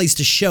a place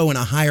to show in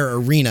a higher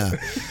arena.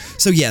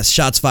 So yes,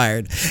 shots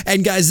fired.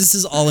 And guys, this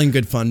is all in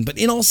good fun. But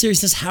in all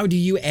seriousness, how do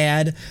you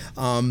add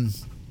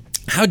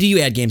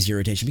games to your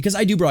rotation? Because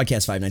I do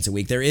broadcast 5 nights a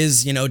week. There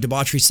is,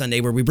 Debauchery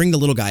Sunday where we bring the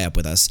little guy up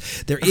with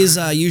us. There is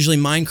usually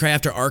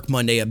Minecraft or Ark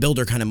Monday, a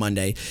builder kind of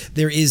Monday.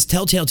 There is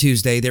Telltale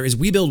Tuesday. There is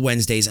We Build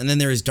Wednesdays, and then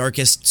there is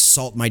Darkest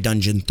Salt My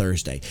Dungeon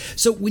Thursday.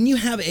 So when you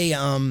have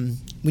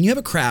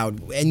a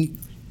crowd and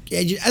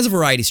as a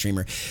variety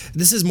streamer,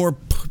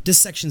 this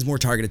section's more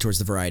targeted towards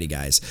the variety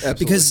guys.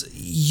 Absolutely. Because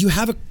you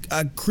have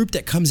a group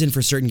that comes in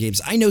for certain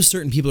games. I know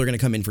certain people are going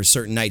to come in for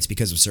certain nights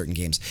because of certain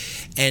games.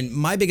 And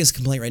my biggest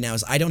complaint right now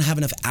is I don't have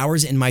enough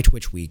hours in my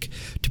Twitch week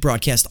to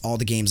broadcast all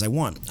the games I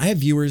want. I have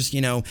viewers,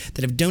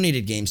 that have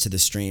donated games to the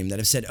stream, that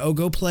have said, oh,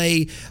 go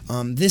play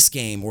this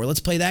game, or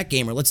let's play that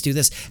game, or let's do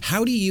this.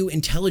 How do you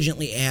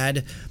intelligently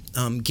add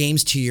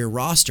games to your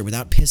roster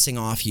without pissing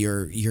off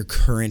your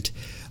current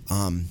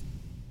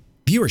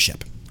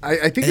viewership?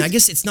 I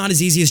guess it's not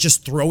as easy as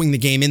just throwing the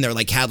game in there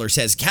like Cadler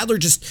says. Cadler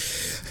just...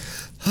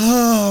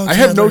 I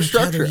have no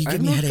structure. I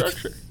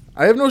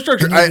have no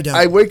structure.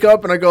 I wake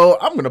up and I go,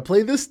 I'm going to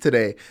play this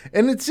today.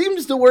 And it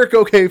seems to work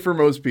okay for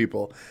most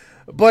people.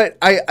 But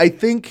I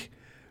think,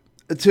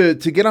 to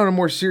get on a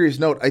more serious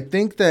note, I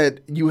think that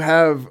you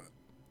run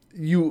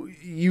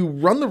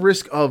the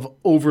risk of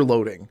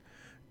overloading.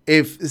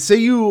 If say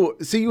you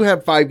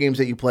have 5 games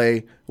that you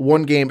play,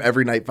 1 game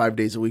every night, 5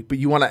 days a week, but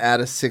you want to add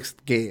a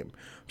 6th game.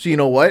 So you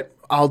know what?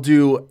 I'll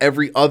do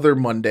every other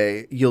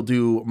Monday, you'll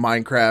do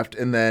Minecraft,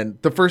 and then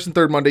the first and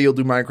third Monday, you'll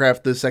do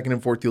Minecraft. The second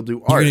and fourth, you'll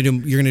do art. You're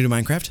gonna do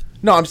Minecraft?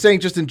 No, I'm saying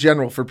just in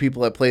general for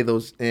people that play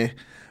those.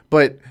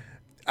 But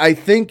I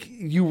think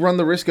you run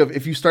the risk of,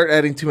 if you start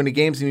adding too many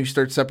games and you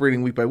start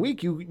separating week by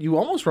week, you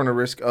almost run a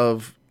risk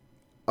of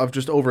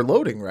just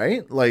overloading,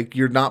 right? Like,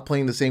 you're not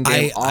playing the same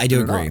game often I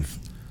do agree. enough.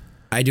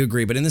 I do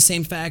agree, but in the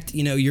same fact,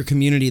 your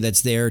community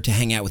that's there to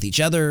hang out with each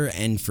other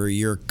and for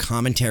your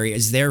commentary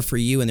is there for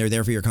you, and they're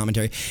there for your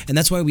commentary, and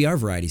that's why we are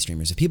variety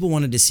streamers. If people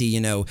wanted to see,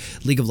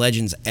 League of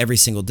Legends every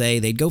single day,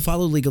 they'd go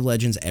follow League of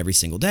Legends every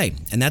single day,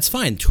 and that's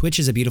fine. Twitch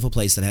is a beautiful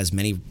place that has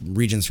many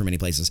regions for many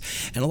places,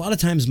 and a lot of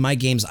times my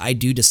games I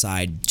do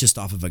decide just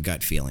off of a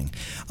gut feeling.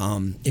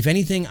 If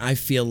anything, I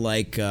feel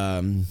like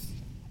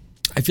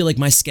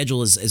my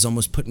schedule is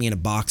almost put me in a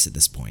box at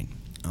this point.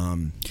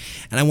 And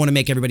I want to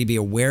make everybody be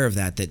aware of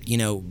that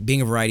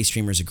being a variety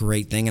streamer is a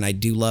great thing, and I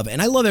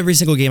love every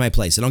single game I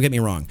play, so don't get me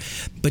wrong.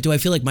 But do I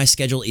feel like my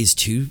schedule is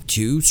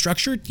too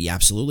structured? Yeah,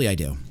 absolutely I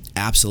do.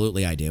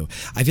 Absolutely I do.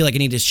 I feel like I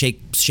need to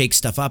shake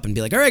stuff up and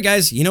be like, all right,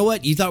 guys, you know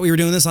what? You thought we were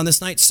doing this on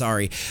this night?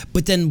 Sorry.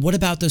 But then what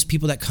about those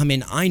people that come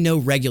in? I know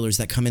regulars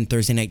that come in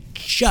Thursday night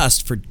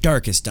just for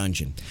Darkest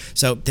Dungeon.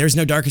 So there's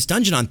no Darkest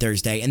Dungeon on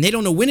Thursday, and they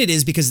don't know when it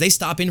is because they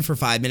stop in for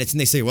 5 minutes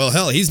and they say, well,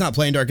 hell, he's not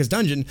playing Darkest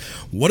Dungeon.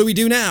 What do we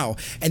do now?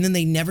 And then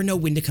they never know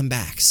when to come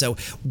back. So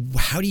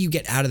how do you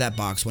get out of that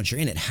box once you're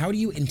in it? How do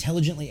you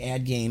intelligently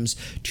add games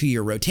to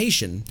your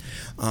rotation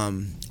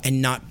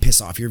and not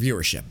piss off your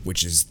viewership,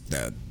 which is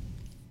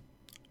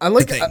I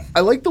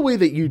like the way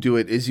that you do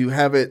it is you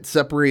have it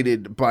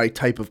separated by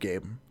type of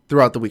game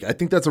throughout the week. I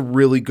think that's a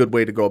really good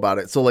way to go about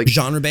it. So like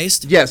genre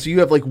based? Yeah, so you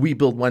have like We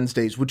Build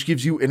Wednesdays, which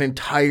gives you an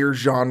entire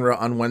genre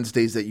on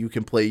Wednesdays that you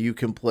can play. You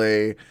can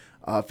play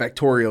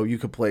Factorio, you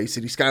could play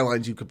City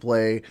Skylines, you could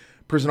play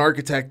Prison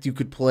Architect, you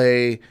could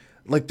play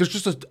like there's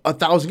just a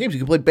thousand games. You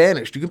can play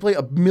Banished, you can play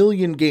 1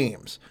 million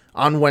games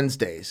on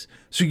Wednesdays.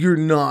 So you're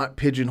not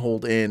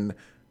pigeonholed in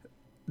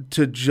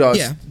to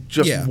just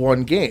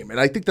one game. And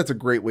I think that's a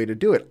great way to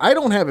do it. I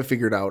don't have it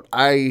figured out.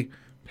 I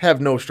have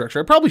no structure.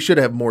 I probably should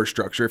have more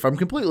structure. If I'm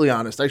completely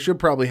honest, I should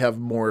probably have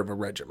more of a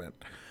regiment.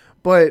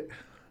 But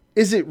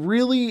is it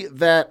really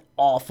that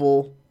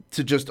awful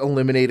to just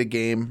eliminate a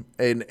game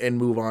and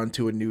move on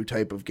to a new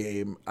type of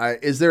game?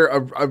 Is there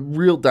a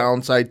real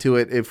downside to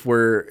it if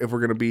we're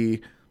going to be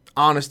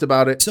honest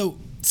about it?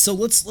 So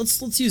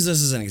let's use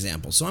this as an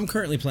example. So I'm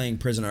currently playing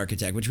Prison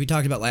Architect, which we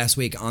talked about last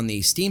week on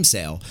the Steam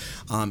sale,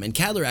 and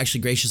Cadler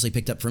actually graciously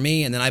picked up for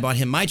me, and then I bought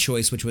him my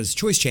choice, which was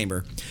Choice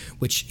Chamber,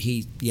 which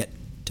he yet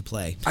to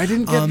play. I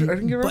didn't get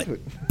around to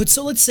it. But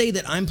so let's say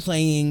that I'm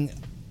playing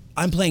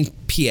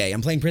PA.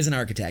 I'm playing Prison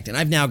Architect, and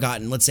I've now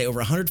gotten, let's say, over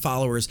 100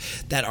 followers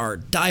that are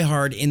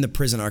diehard in the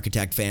Prison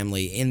Architect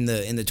family, in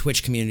the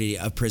Twitch community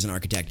of Prison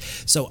Architect.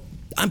 So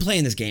I'm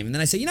playing this game, and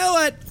then I say, you know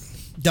what?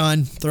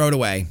 Done. Throw it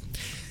away.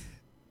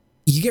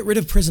 You get rid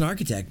of Prison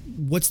Architect.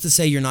 What's to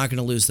say you're not going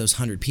to lose those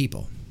 100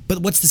 people? But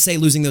what's to say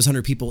losing those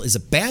 100 people is a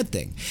bad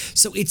thing?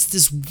 So it's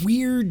this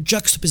weird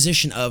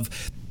juxtaposition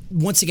of,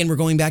 once again, we're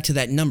going back to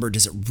that number.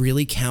 Does it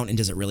really count, and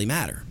does it really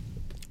matter?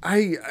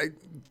 I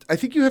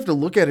think you have to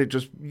look at it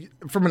just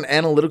from an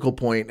analytical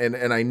point,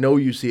 and I know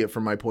you see it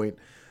from my point,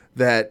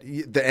 that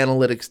the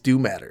analytics do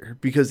matter,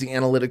 because the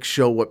analytics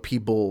show what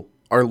people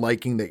are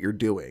liking that you're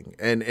doing.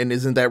 And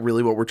isn't that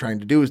really what we're trying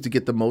to do, is to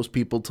get the most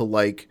people to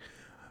like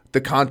the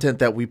content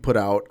that we put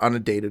out on a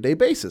day-to-day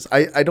basis?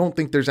 I don't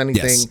think there's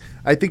anything. Yes.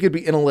 I think it'd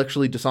be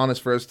intellectually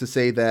dishonest for us to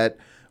say that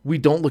we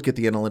don't look at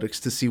the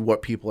analytics to see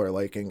what people are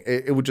liking.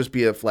 It would just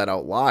be a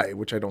flat-out lie,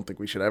 which I don't think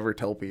we should ever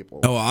tell people.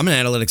 Oh, I'm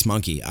an analytics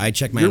monkey. I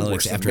check my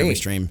analytics after every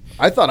stream.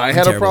 I thought I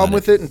had a problem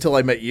with it until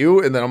I met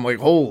you, and then I'm like,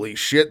 holy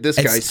shit, this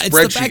guy's spreadsheets.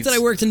 It's the fact that I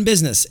worked in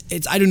business.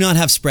 I do not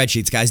have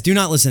spreadsheets, guys. Do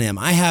not listen to him.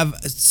 I have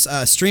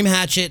Stream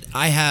Hatchet,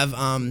 I have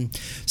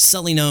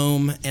Sully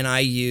Gnome, and I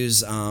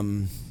use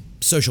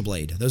Social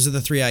Blade. Those are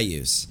the three I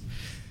use.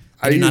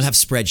 I do not have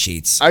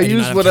spreadsheets. I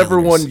use whatever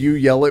one you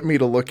yell at me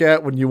to look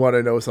at when you want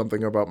to know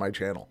something about my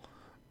channel.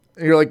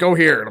 And you're like, go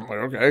here. And I'm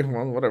like, okay,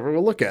 well, whatever,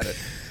 we'll look at it.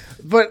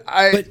 But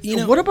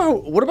what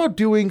about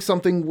doing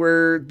something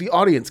where the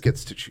audience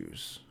gets to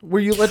choose,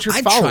 where you let your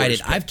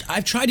followers?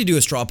 I've tried to do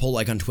a straw poll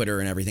like on Twitter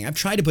and everything. I've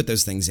tried to put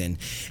those things in,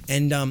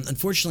 and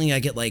unfortunately, I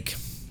get like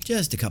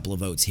just a couple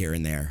of votes here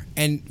and there.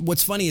 And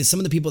what's funny is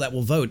some of the people that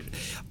will vote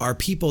are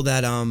people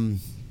that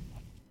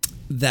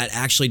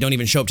actually don't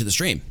even show up to the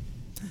stream.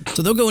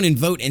 So they'll go in and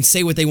vote and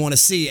say what they want to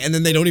see, and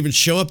then they don't even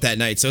show up that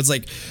night. So it's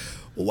like,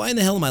 well, why in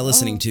the hell am I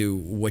listening to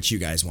what you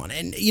guys want?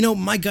 And,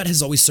 my gut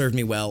has always served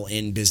me well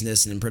in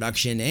business and in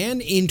production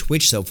and in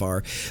Twitch so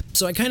far.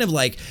 So I kind of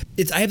like,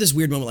 I have this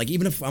weird moment, like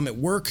even if I'm at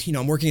work,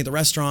 I'm working at the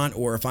restaurant,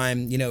 or if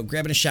I'm,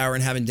 grabbing a shower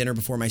and having dinner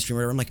before my stream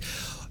or whatever, I'm like,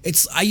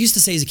 I used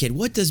to say as a kid,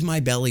 what does my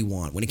belly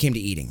want when it came to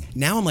eating?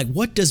 Now I'm like,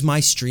 what does my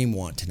stream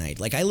want tonight?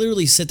 Like, I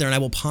literally sit there and I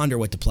will ponder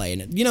what to play.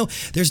 And,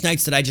 there's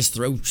nights that I just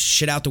throw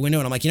shit out the window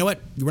and I'm like, you know what?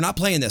 We're not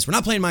playing this. We're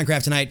not playing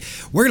Minecraft tonight.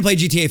 We're going to play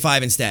GTA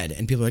 5 instead.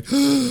 And people are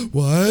like,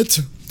 what?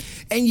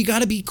 And you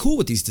got to be cool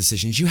with these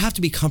decisions. You have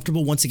to be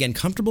comfortable, once again,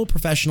 comfortable,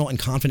 professional, and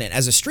confident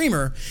as a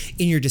streamer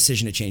in your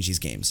decision to change these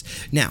games.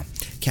 Now,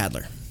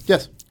 Cadler.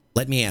 Yes.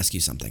 Let me ask you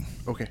something.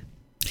 Okay.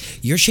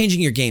 You're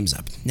changing your games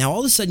up. Now,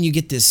 all of a sudden, you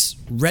get this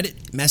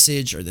Reddit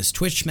message or this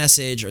Twitch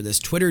message or this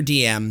Twitter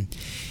DM,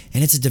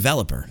 and it's a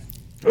developer.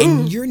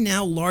 And you're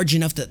now large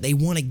enough that they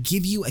want to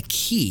give you a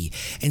key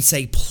and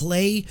say,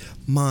 play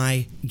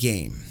my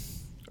game.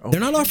 They're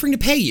not offering to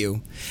pay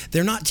you.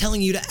 They're not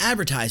telling you to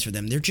advertise for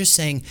them. They're just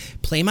saying,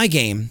 play my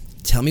game,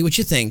 tell me what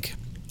you think,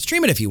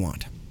 stream it if you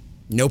want.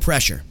 No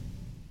pressure.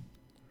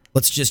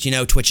 Let's just,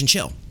 Twitch and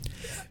chill.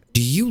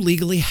 Do you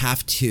legally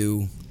have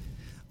to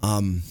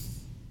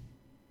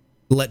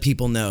let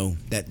people know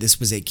that this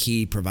was a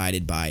key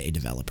provided by a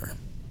developer?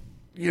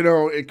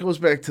 It goes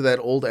back to that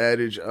old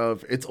adage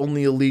of it's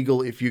only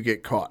illegal if you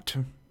get caught.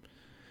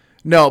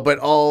 No, but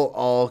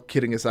all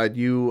kidding aside,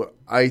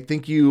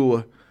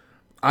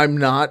 I'm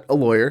not a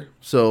lawyer,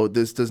 so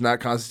this does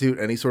not constitute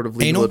any sort of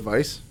legal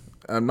advice.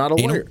 I'm not a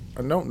lawyer.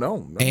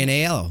 No.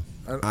 A-N-A-L.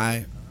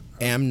 I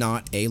am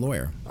not a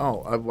lawyer.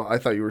 Oh, I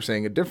thought you were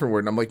saying a different word.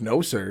 And I'm like,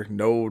 no, sir.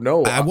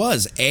 No. I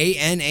was.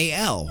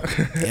 A-N-A-L.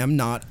 I am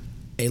not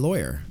a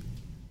lawyer.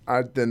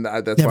 That's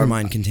Never why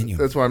mind, continue.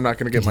 That's why I'm not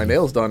going to get my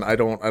nails done. I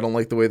don't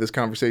like the way this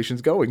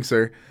conversation's going,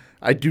 sir.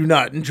 I do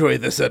not enjoy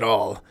this at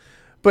all.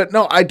 But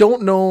no, I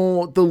don't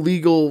know the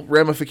legal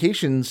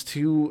ramifications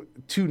to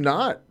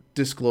not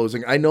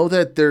disclosing. I know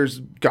that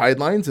there's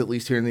guidelines, at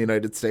least here in the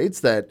United States,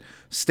 that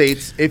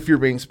states if you're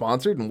being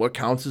sponsored and what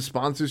counts as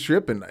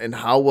sponsorship and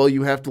how well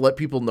you have to let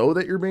people know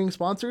that you're being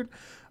sponsored.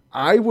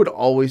 I would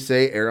always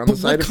say err on the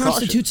side of caution. What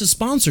constitutes a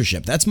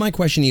sponsorship? That's my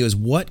question to you, is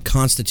what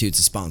constitutes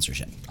a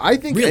sponsorship? I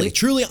think really,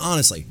 truly,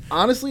 honestly.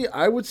 Honestly,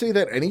 I would say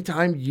that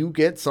anytime you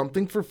get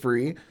something for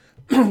free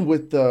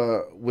with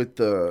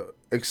the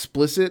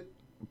explicit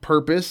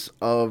purpose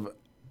of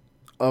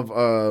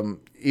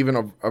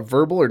even a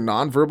verbal or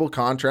non-verbal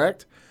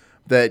contract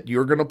that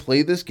you're going to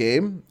play this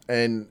game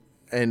and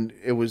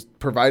it was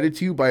provided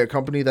to you by a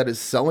company that is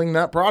selling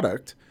that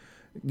product,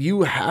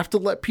 you have to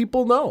let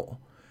people know.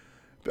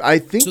 I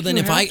think so. Then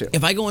if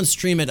I go and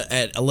stream it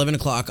at 11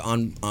 o'clock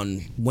on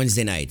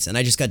Wednesday nights and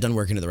I just got done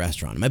working at the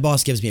restaurant and my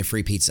boss gives me a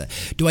free pizza,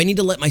 do I need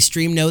to let my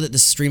stream know that the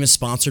stream is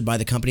sponsored by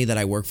the company that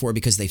I work for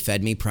because they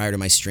fed me prior to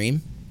my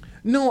stream?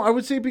 No, I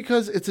would say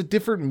because it's a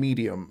different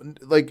medium.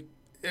 Like,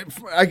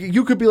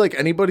 you could be like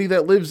anybody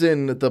that lives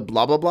in the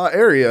blah, blah, blah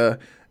area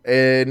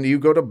and you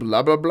go to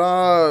blah, blah,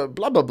 blah,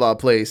 blah, blah, blah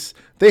place.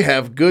 They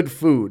have good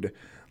food.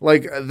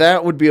 Like,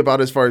 that would be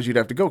about as far as you'd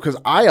have to go because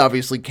I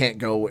obviously can't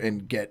go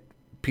and get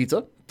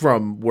pizza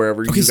from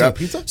wherever you got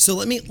pizza. So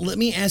let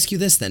me ask you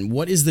this then.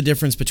 What is the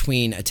difference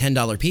between a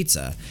 $10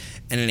 pizza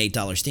and an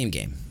 $8 Steam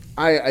game?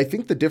 I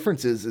think the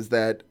difference is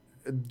that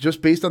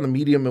just based on the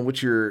medium in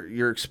which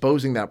you're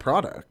exposing that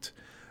product,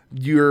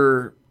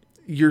 you're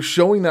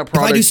showing that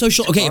product.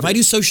 If I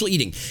do social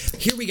eating,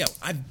 here we go.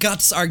 I've got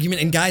this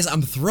argument, and guys,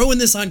 I'm throwing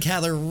this on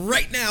Cather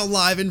right now,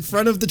 live in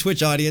front of the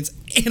Twitch audience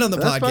and on the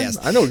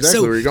podcast. Fine. I know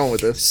exactly where you're going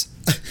with this.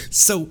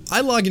 So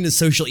I log into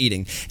social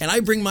eating, and I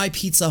bring my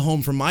pizza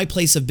home from my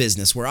place of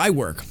business where I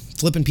work,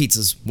 flipping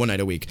pizzas one night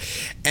a week.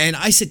 And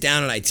I sit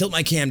down and I tilt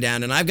my cam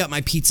down, and I've got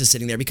my pizza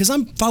sitting there because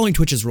I'm following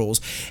Twitch's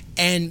rules,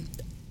 and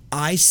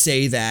I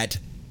say that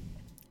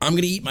I'm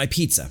going to eat my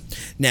pizza.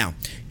 Now,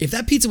 if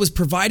that pizza was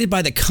provided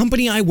by the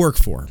company I work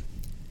for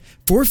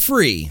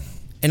free,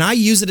 and I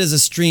use it as a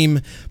stream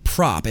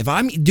prop, if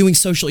I'm doing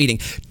social eating,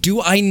 do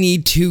I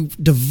need to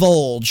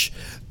divulge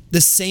the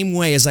same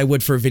way as I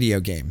would for a video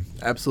game?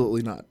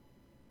 Absolutely not.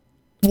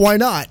 Why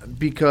not?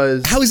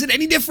 Because how is it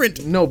any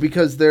different? No,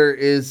 because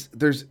there's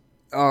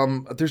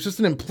just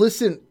an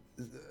implicit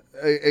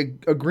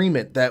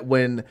agreement that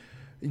when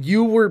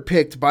you were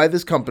picked by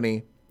this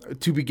company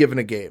to be given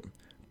a game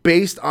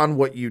based on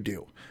what you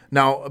do.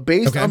 Now,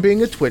 based on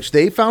being a Twitch,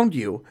 they found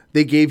you,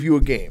 they gave you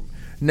a game.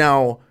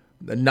 Now,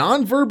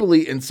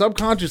 non-verbally and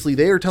subconsciously,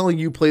 they are telling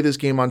you play this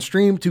game on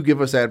stream to give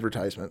us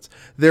advertisements.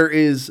 There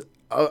is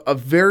a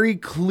very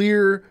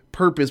clear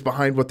purpose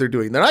behind what they're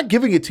doing. They're not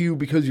giving it to you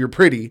because you're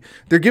pretty.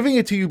 They're giving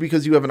it to you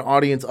because you have an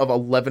audience of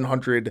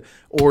 1,100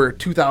 or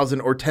 2,000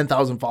 or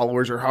 10,000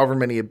 followers or however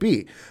many it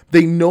be.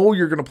 They know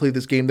you're going to play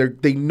this game.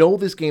 They know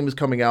this game is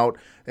coming out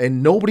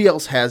and nobody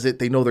else has it.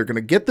 They know they're going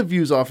to get the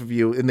views off of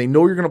you and they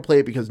know you're going to play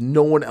it because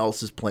no one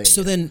else is playing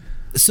it.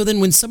 So then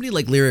when somebody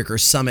like Lyric or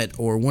Summit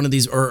or one of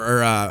these,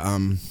 or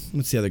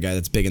what's the other guy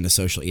that's big in the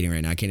social eating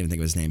right now? I can't even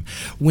think of his name.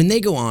 When they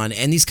go on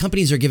and these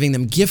companies are giving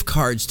them gift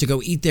cards to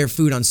go eat their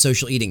food on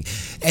social eating,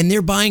 and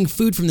they're buying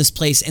food from this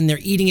place and they're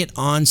eating it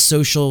on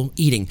social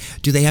eating,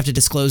 do they have to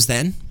disclose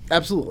then?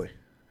 Absolutely.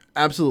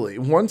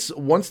 Once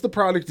the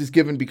product is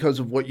given because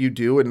of what you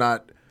do and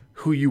not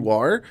who you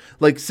are,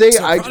 like say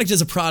so a product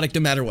is a product no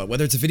matter what,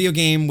 whether it's a video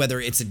game, whether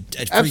it's a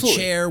free Absolutely.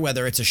 chair,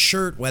 whether it's a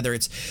shirt, whether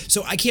it's,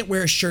 so I can't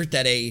wear a shirt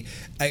that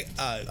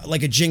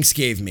like a Jinx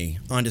gave me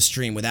onto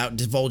stream without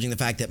divulging the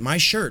fact that my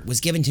shirt was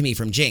given to me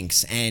from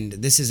Jinx and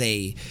this is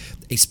a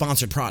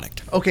sponsored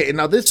product. Okay, and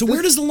now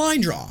where does the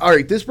line draw? All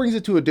right, this brings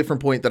it to a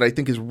different point that I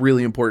think is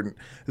really important.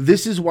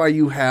 This is why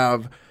you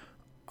have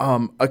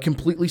a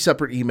completely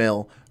separate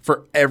email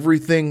for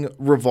everything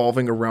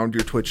revolving around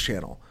your Twitch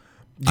channel.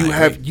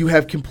 You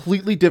have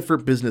completely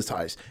different business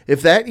ties.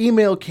 If that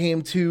email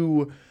came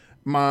to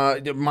my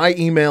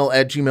email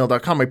at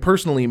gmail.com, my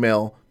personal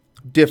email,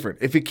 different.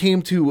 If it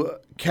came to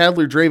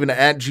cadlerdraven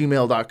at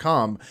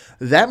gmail.com,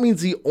 that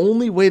means the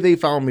only way they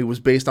found me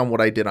was based on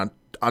what I did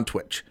on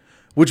Twitch.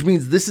 which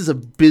means this is a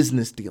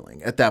business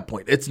dealing at that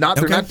point. It's not,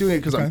 they're not doing it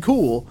because I'm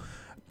cool.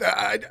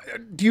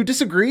 Do you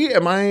disagree?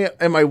 Am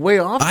I way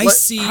off? How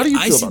do you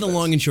feel about the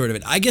long and short of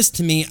it. I guess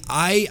to me,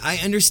 I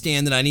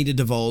understand that I need to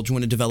divulge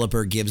when a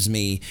developer gives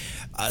me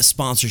a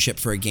sponsorship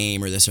for a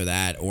game or this or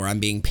that, or I'm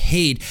being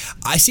paid.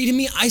 I see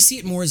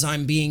it more as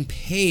I'm being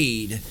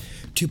paid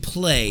to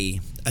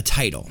play a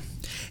title.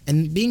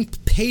 And being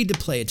paid to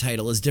play a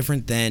title is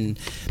different than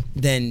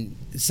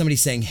somebody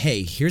saying,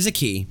 hey, here's a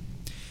key.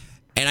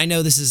 And I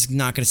know this is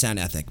not going to sound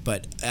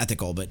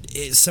ethical, but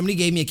somebody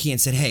gave me a key and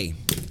said, hey,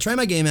 try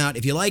my game out.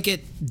 If you like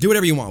it, do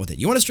whatever you want with it.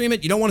 You want to stream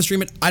it? You don't want to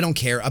stream it? I don't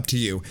care. Up to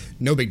you.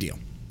 No big deal.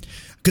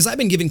 Because I've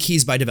been given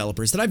keys by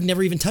developers that I've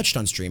never even touched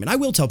on stream. And I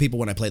will tell people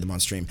when I play them on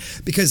stream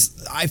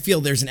because I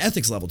feel there's an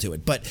ethics level to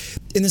it. But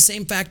in the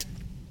same fact,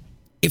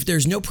 if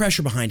there's no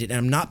pressure behind it and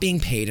I'm not being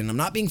paid and I'm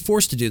not being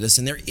forced to do this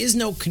and there is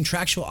no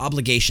contractual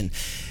obligation,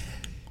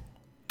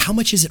 how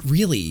much is it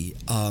really?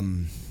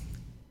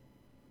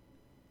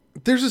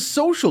 There's a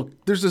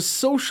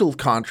social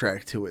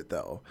contract to it,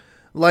 though.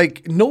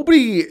 Like,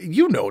 nobody,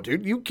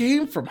 dude, you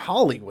came from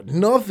Hollywood.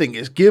 Nothing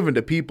is given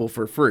to people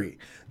for free.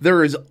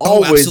 There is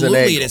always an angle.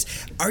 Absolutely it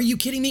is. Are you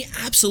kidding me?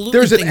 Absolutely.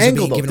 There's an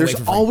angle, though.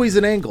 There's always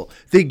an angle.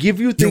 They give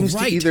you things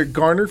to either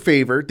garner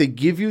favor. They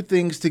give you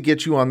things to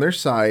get you on their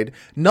side.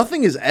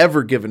 Nothing is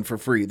ever given for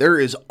free. There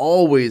is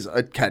always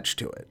a catch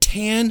to it.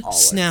 Tan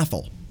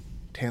Snaffle.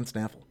 Tan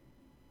Snaffle.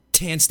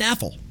 Tan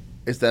Snaffle.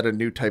 Is that a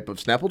new type of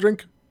Snapple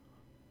drink?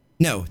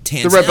 No,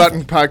 Tan The Red Snaffle.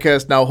 Button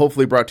Podcast now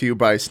hopefully brought to you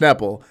by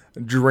Snapple.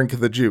 Drink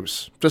the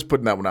juice. Just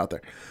putting that one out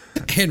there.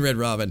 And Red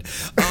Robin.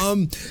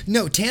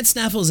 No, Tan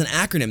Snaffle is an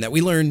acronym that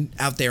we learn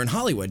out there in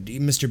Hollywood,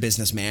 Mr.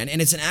 Businessman,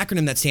 and it's an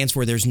acronym that stands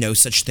for there's no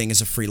such thing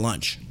as a free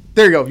lunch.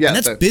 There you go. Yeah, and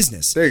that's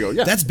business. There you go.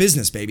 Yeah, that's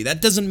business, baby.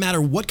 That doesn't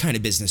matter what kind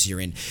of business you're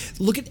in.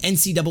 Look at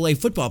NCAA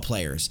football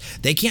players.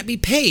 They can't be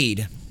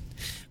paid,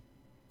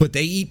 but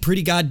they eat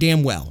pretty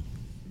goddamn well.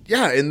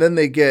 Yeah, and then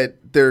they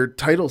get their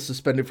title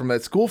suspended from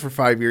that school for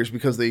 5 years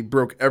because they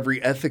broke every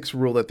ethics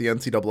rule that the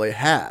NCAA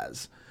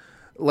has.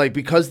 Like,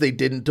 because they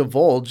didn't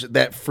divulge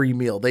that free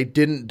meal. They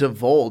didn't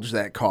divulge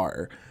that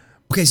car.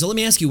 Okay, so let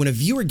me ask you, when a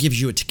viewer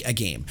gives you a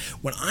game,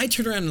 when I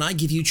turn around and I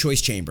give you Choice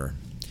Chamber,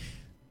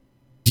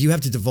 do you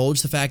have to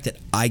divulge the fact that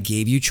I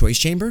gave you Choice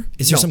Chamber?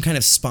 Is there some kind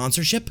of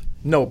sponsorship?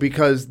 No,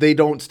 because they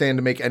don't stand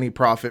to make any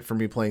profit from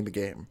me playing the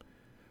game.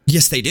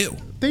 Yes, they do.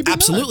 They do.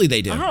 Absolutely, not.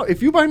 They do. How?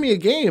 If you buy me a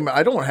game,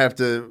 I don't have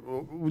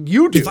to.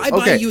 You do. If I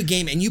buy you a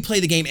game and you play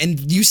the game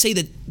and you say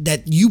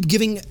that you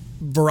giving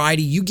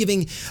variety, you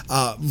giving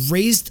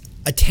raised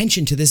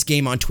attention to this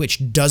game on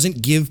Twitch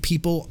doesn't give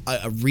people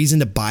a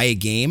reason to buy a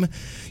game,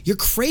 you're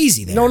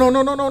crazy there.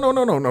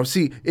 No.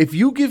 See, if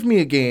you give me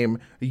a game,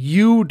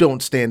 you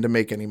don't stand to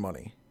make any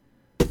money.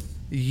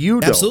 You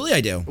don't. Absolutely I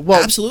do.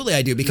 Well, absolutely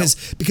I do because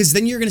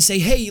then you're going to say,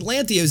 hey,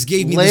 Lanthios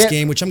gave me this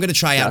game, which I'm going to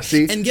try out.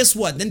 See? And guess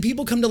what? Then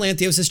people come to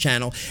Lanthios'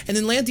 channel, and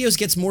then Lanthios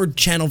gets more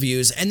channel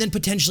views, and then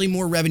potentially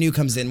more revenue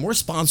comes in, more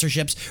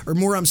sponsorships, or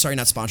more, I'm sorry,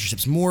 not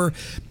sponsorships, more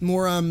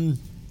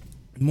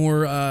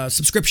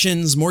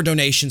subscriptions, more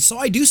donations. So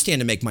I do stand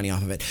to make money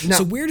off of it. Now,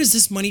 so where does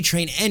this money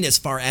train end as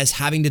far as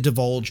having to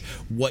divulge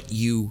what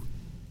you...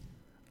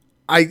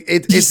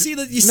 You see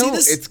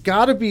this? It's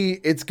gotta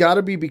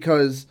be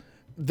because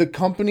the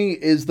company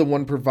is the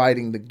one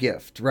providing the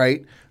gift,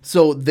 right?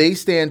 So they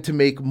stand to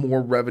make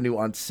more revenue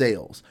on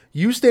sales.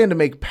 You stand to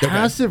make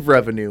passive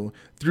revenue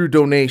through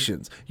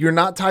donations. You're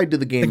not tied to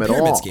the game at all.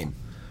 Pyramid scheme.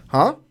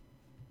 Huh?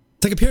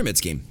 It's like a pyramid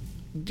scheme.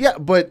 Yeah,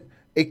 but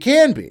it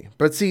can be.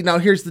 But see, now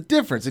here's the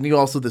difference. And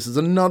this is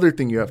another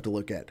thing you have to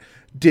look at.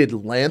 Did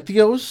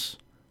Lanthios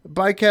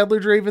buy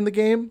Cadler Draven the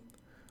game?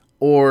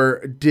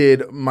 Or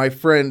did my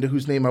friend,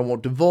 whose name I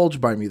won't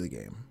divulge, buy me the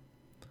game?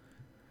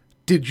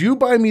 Did you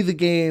buy me the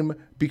game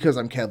because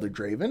I'm Cadler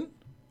Draven?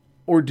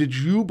 Or did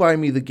you buy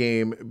me the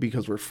game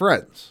because we're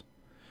friends?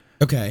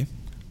 Okay.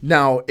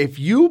 Now, if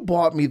you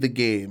bought me the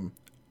game,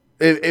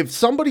 if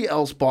somebody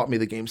else bought me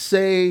the game,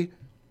 say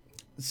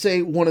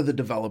one of the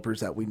developers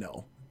that we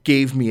know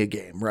gave me a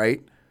game,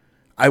 right?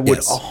 I would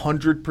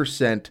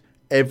 100%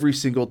 every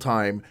single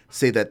time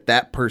say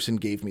that person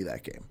gave me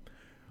that game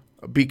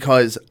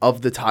because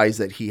of the ties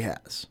that he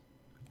has.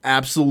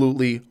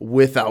 Absolutely,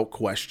 without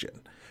question.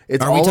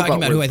 Are we talking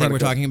about who I think we're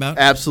talking about?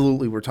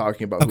 Absolutely, we're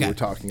talking about who we're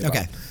talking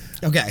about.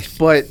 Okay.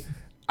 But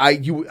I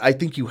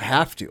think you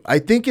have to. I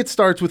think it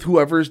starts with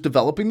whoever's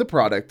developing the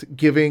product,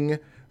 giving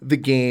the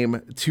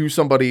game to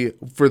somebody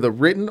for the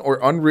written or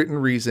unwritten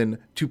reason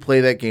to play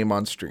that game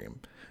on stream.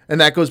 And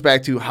that goes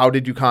back to how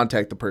did you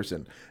contact the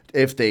person?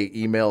 If they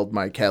emailed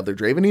my Cadler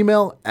Draven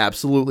email,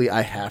 absolutely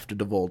I have to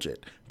divulge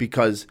it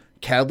because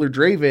Cadler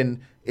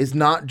Draven is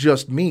not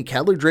just me.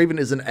 Cadler Draven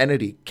is an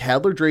entity.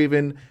 Cadler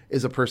Draven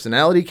is a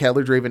personality.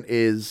 Cadler Draven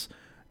is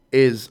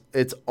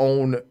its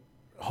own,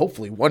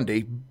 hopefully one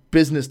day,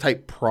 business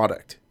type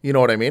product. You know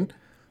what I mean?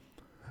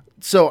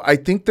 So I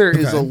think there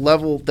is a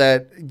level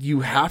that you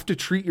have to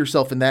treat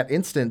yourself in that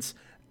instance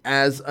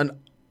as an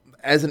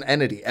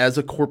entity, as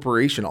a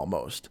corporation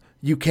almost.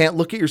 You can't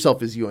look at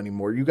yourself as you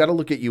anymore. You got to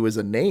look at you as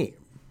a name.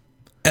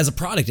 As a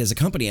product, as a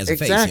company, as a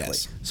face,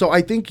 yes. So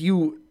I think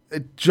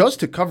just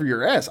to cover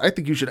your ass, I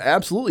think you should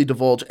absolutely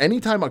divulge.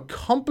 Anytime a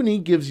company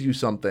gives you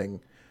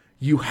something,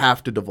 you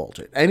have to divulge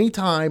it.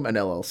 Anytime an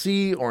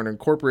LLC or an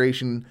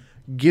incorporation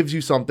gives you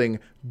something,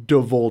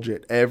 divulge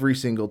it every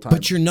single time.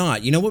 But you're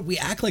not. You know what? We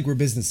act like we're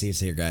businesses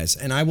here, guys.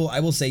 And I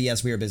will say,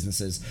 yes, we are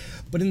businesses.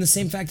 But in the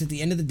same fact, at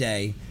the end of the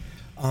day,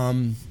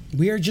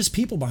 we are just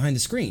people behind the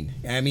screen.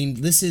 I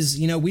mean, this is,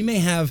 we may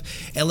have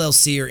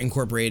LLC or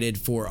incorporated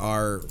for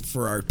our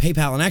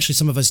PayPal, and actually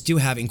some of us do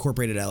have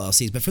incorporated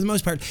LLCs, but for the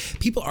most part,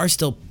 people are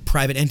still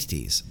private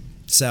entities.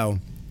 So,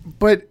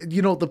 but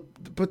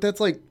but that's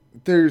like,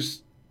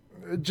 there's,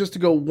 just to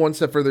go one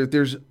step further,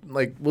 there's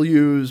like, we'll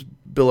use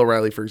Bill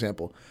O'Reilly for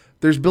example.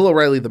 There's Bill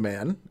O'Reilly the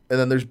man, and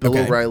then there's Bill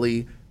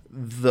O'Reilly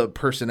the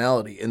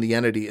personality and the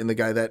entity, and the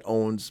guy that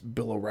owns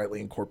Bill O'Reilly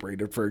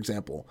Incorporated, for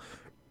example.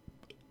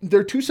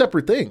 They're two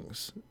separate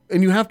things,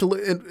 and you have to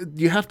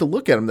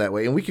look at them that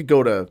way. And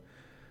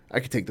I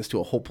could take this to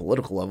a whole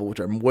political level,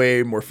 which I'm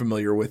way more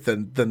familiar with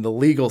than the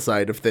legal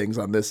side of things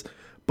on this.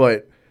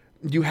 But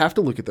you have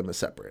to look at them as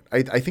separate.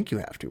 I think you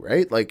have to,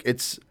 right? Like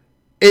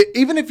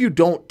even if you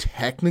don't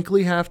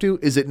technically have to,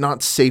 is it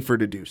not safer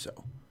to do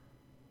so?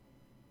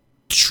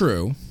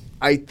 True.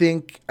 I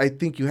think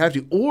you have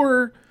to,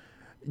 or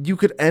you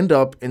could end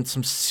up in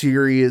some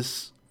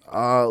serious.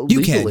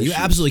 You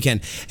absolutely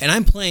can, and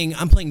I'm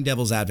playing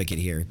devil's advocate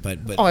here, but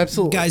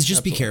absolutely, guys,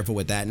 just be careful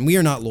with that. And we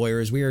are not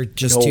lawyers; we are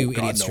just two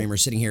idiot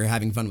streamers sitting here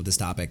having fun with this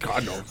topic.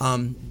 God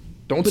no.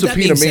 Don't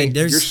subpoena me.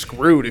 You're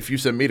screwed if you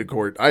send me to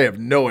court. I have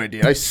no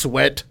idea. I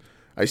sweat.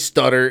 I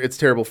stutter. It's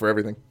terrible for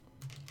everything.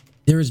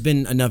 There has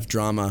been enough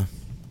drama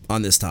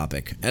on this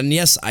topic, and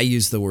yes, I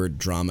use the word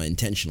drama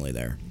intentionally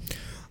there.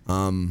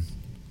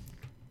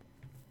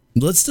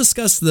 Let's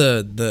discuss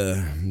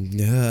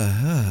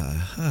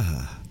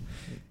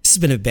This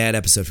has been a bad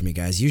episode for me,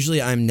 guys.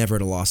 Usually I'm never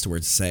at a loss to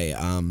words to say.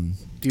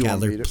 Do you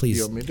want me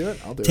to do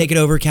it? I'll do it. Take it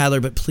over, Cadler,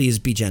 but please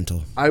be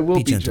gentle. I will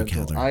be gentle.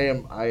 Cadler. I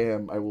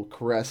will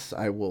caress.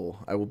 I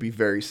will be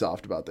very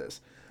soft about this.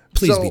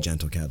 Please be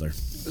gentle, Cadler.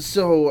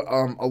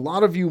 So, a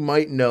lot of you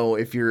might know,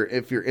 if you're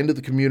into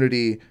the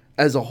community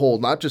as a whole,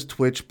 not just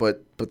Twitch,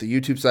 but the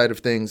YouTube side of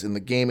things and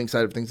the gaming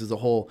side of things as a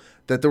whole,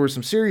 that there was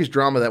some serious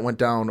drama that went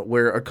down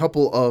where a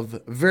couple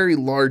of very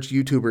large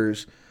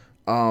YouTubers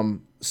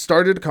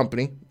started a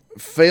company,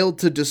 failed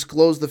to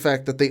disclose the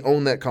fact that they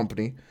own that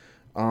company,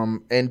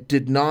 and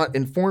did not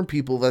inform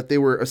people that they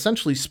were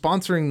essentially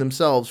sponsoring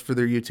themselves for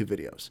their YouTube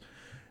videos.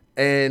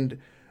 And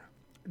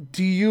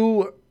do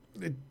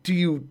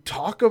you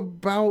talk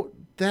about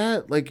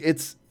that? Like,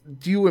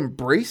 do you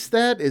embrace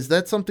that? Is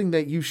that something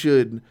that you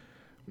should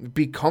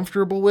be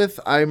comfortable with?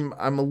 I'm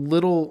a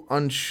little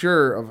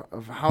unsure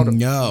of how to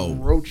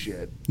approach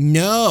it.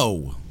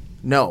 No.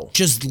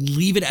 Just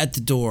leave it at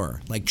the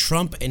door. Like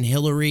Trump and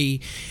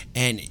Hillary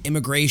and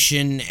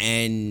immigration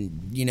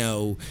and,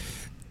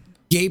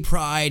 gay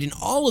pride and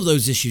all of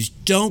those issues.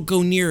 Don't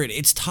go near it.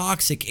 It's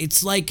toxic.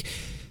 It's like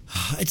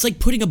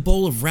putting a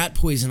bowl of rat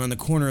poison on the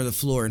corner of the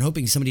floor and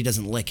hoping somebody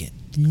doesn't lick it.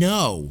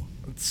 No.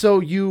 So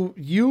you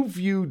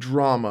view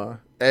drama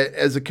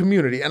as a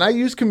community, and I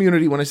use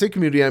community. When I say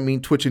community, I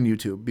mean Twitch and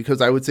YouTube,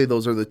 because I would say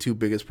those are the two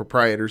biggest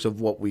proprietors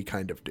of what we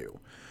kind of do.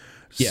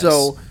 Yes.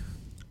 So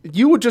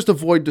you would just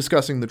avoid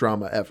discussing the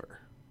drama ever.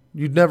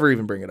 You'd never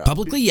even bring it up.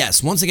 Publicly,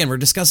 yes. Once again, we're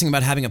discussing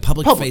about having a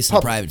public face and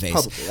a private face.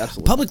 Publicly,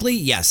 absolutely. Publicly,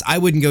 yes. I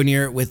wouldn't go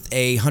near it with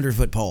a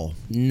 100-foot pole.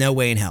 No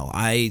way in hell.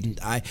 And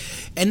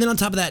then on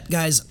top of that,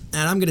 guys,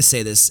 and I'm going to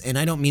say this, and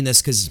I don't mean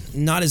this because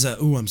not as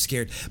I'm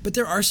scared, but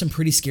there are some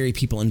pretty scary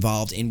people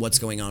involved in what's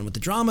going on with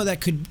the drama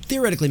that could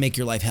theoretically make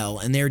your life hell,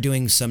 and they're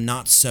doing some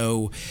not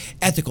so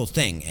ethical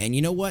thing. And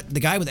you know what? The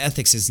guy with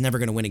ethics is never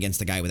going to win against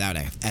the guy without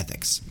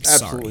ethics.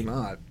 Absolutely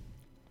not.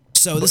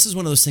 So this is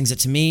one of those things that,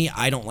 to me,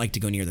 I don't like to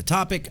go near the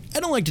topic. I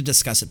don't like to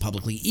discuss it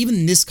publicly.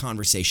 Even this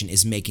conversation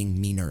is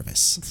making me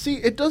nervous. See,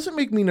 it doesn't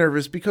make me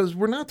nervous because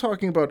we're not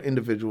talking about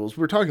individuals.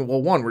 We're talking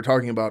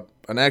about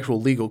an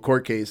actual legal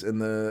court case in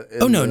the.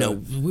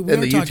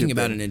 We're talking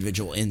about an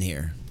individual in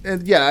here.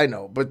 And yeah, I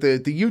know, but the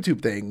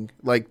YouTube thing,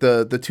 like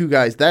the two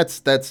guys,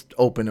 that's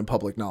open and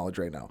public knowledge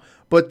right now.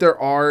 But there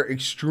are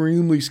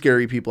extremely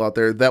scary people out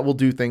there that will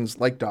do things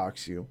like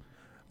dox you,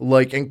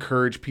 like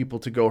encourage people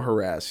to go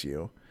harass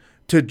you,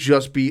 to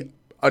just be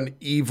an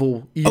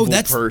evil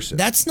person.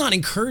 That's not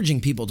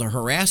encouraging people to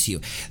harass you.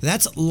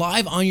 That's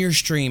live on your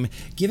stream,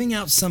 giving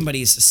out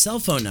somebody's cell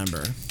phone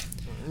number,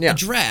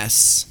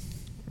 address.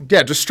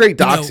 Yeah, just straight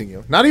doxing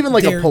you. Not even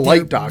like a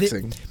polite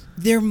doxing.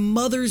 Their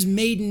mother's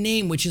maiden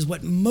name, which is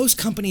what most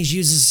companies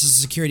use as a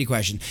security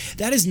question.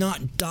 That is not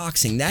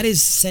doxing. That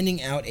is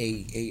sending out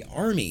a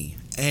army.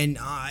 And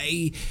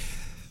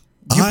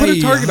You put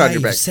a target on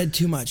your back. I said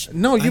too much.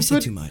 No, you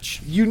said too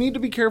much. You need to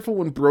be careful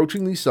when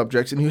broaching these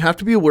subjects, and you have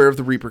to be aware of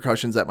the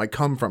repercussions that might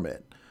come from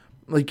it.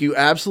 Like, you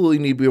absolutely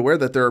need to be aware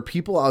that there are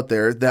people out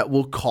there that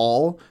will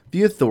call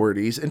the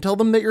authorities and tell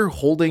them that you're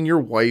holding your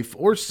wife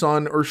or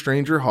son or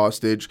stranger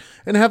hostage,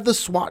 and have the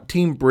SWAT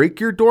team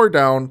break your door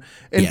down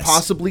and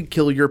possibly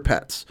kill your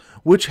pets,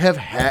 which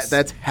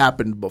that's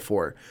happened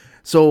before.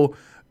 So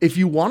if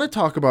you want to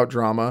talk about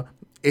drama,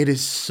 it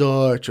is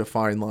such a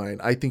fine line.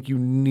 I think you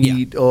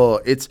need.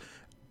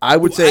 I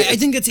would say I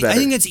think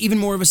that's even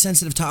more of a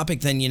sensitive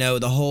topic than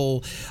the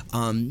whole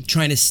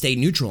trying to stay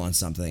neutral on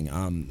something.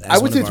 I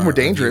would say it's more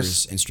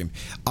dangerous in stream.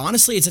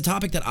 Honestly, it's a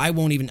topic that I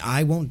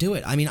won't do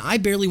it. I mean, I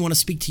barely want to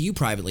speak to you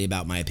privately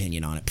about my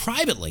opinion on it.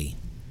 Privately,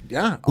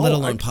 yeah, let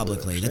alone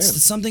publicly.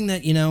 That's something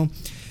that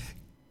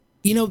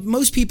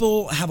most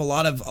people have a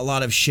lot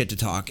of shit to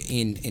talk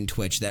in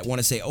Twitch that want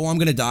to say, "Oh, I'm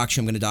going to dox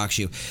you. I'm going to dox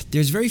you."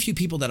 There's very few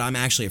people that I'm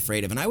actually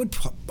afraid of, and I would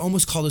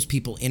almost call those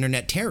people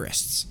internet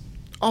terrorists.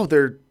 Oh,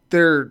 they're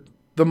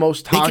the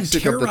most toxic of the toxic. They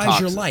can terrorize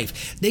your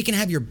life. They can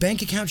have your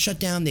bank account shut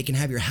down. They can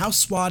have your house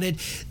swatted.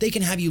 They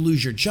can have you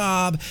lose your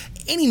job.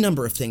 Any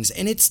number of things,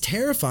 and it's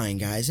terrifying,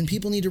 guys. And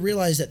people need to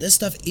realize that this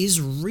stuff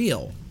is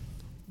real.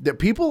 That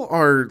people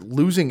are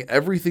losing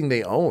everything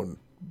they own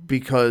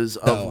because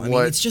of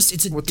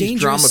it's a what dangerous these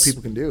drama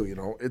people can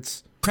do.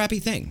 It's crappy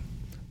thing.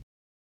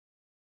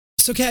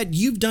 So, Kat,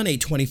 you've done a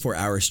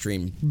 24-hour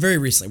stream very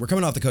recently. We're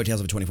coming off the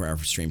coattails of a 24-hour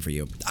stream for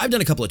you. I've done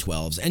a couple of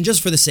 12s, and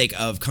just for the sake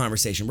of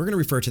conversation, we're going to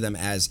refer to them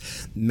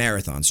as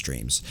marathon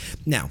streams.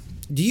 Now,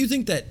 do you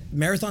think that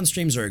marathon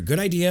streams are a good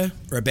idea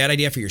or a bad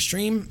idea for your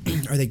stream?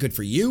 Are they good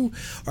for you?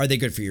 Are they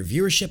good for your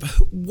viewership?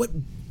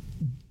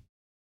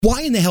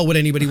 Why in the hell would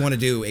anybody want to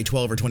do a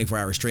 12 or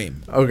 24-hour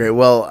stream? Okay,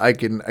 well, I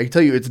can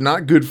tell you it's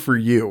not good for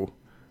you.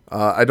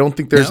 I don't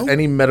think there's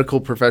any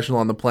medical professional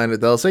on the planet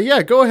that'll say,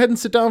 yeah, go ahead and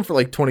sit down for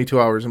like 22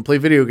 hours and play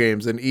video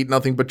games and eat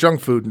nothing but junk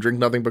food and drink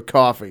nothing but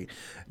coffee.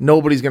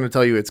 Nobody's going to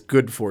tell you it's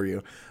good for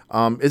you.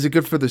 Is it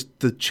good for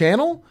the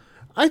channel?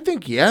 I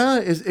think, yeah.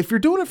 If you're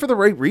doing it for the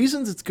right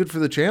reasons, it's good for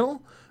the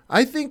channel.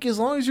 I think as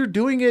long as you're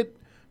doing it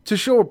to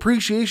show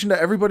appreciation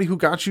to everybody who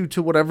got you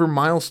to whatever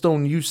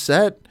milestone you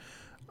set,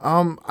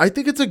 I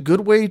think it's a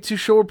good way to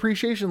show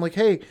appreciation. Like,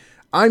 hey,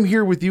 I'm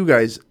here with you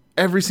guys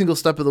every single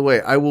step of the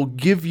way. I will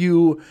give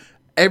you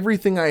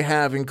everything I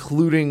have,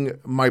 including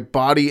my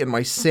body and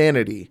my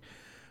sanity,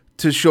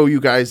 to show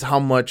you guys how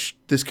much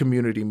this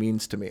community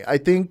means to me. I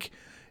think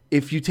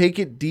if you take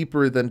it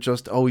deeper than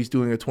just, oh, he's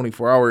doing a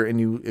 24-hour,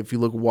 and if you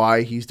look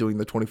why he's doing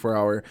the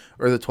 24-hour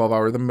or the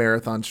 12-hour, the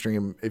marathon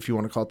stream, if you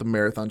want to call it the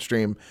marathon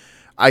stream,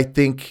 I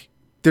think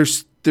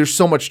there's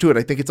so much to it.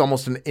 I think it's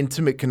almost an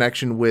intimate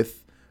connection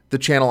with the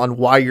channel on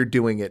why you're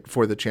doing it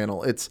for the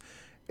channel. It's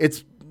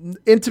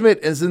intimate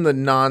as in the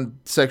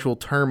non-sexual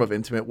term of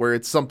intimate, where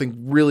it's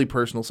something really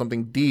personal,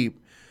 something deep.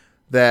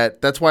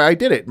 That's why I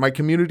did it. My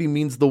community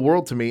means the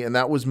world to me, and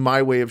that was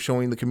my way of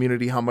showing the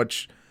community how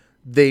much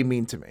they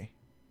mean to me.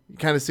 You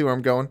kind of see where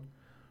I'm going?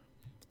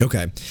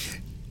 Okay.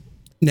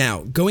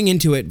 Now, going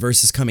into it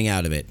versus coming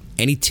out of it,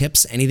 any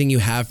tips, anything you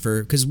have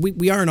for, because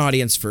we are an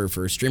audience for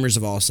streamers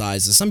of all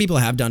sizes. Some people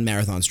have done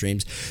marathon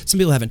streams. Some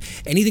people haven't.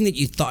 Anything that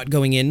you thought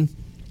going in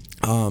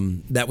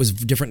that was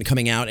different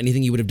coming out?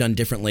 Anything you would have done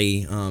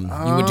differently? You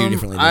would do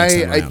differently the next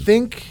time around? I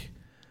think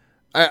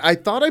I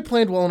thought I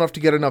planned well enough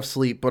to get enough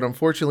sleep, but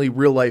unfortunately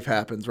real life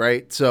happens,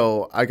 right?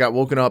 So I got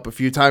woken up a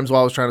few times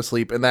while I was trying to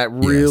sleep, and that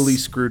really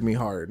screwed me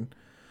hard.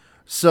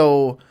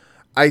 So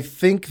I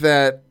think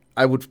that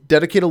I would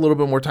dedicate a little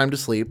bit more time to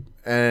sleep,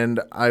 and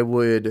I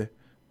would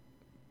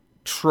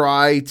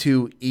try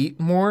to eat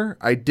more.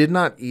 I did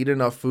not eat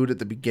enough food at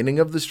the beginning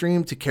of the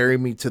stream to carry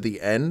me to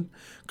the end.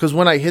 Because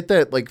when I hit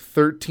that like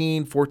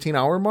 13, 14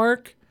 hour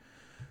mark,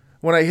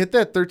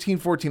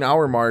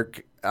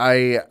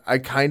 I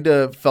kind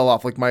of fell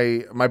off. Like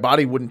my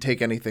body wouldn't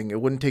take anything.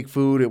 It wouldn't take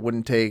food. It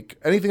wouldn't take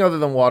anything other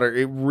than water.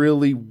 It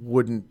really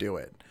wouldn't do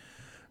it.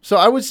 So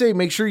I would say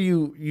make sure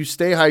you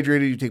stay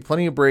hydrated, you take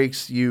plenty of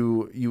breaks,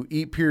 you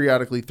eat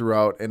periodically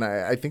throughout, and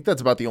I think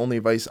that's about the only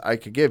advice I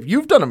could give.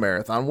 You've done a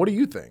marathon. What do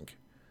you think?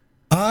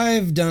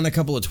 I've done a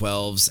couple of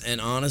 12s, and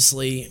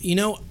honestly,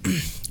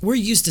 we're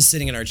used to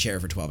sitting in our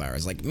chair for 12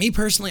 hours. Like me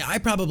personally, I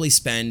probably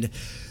spend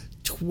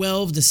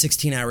 12 to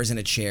 16 hours in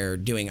a chair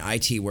doing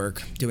IT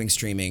work, doing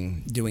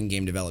streaming, doing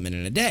game development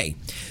in a day.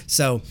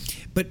 So,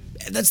 but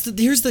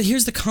here's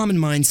the common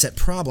mindset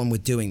problem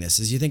with doing this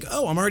is you think,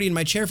 oh, I'm already in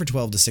my chair for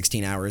 12 to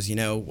 16 hours.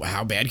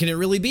 How bad can it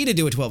really be to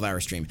do a 12-hour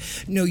stream?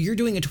 No, you're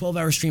doing a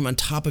 12-hour stream on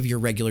top of your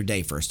regular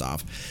day, first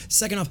off.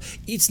 Second off,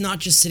 it's not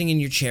just sitting in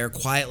your chair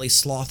quietly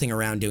slothing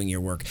around doing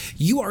your work.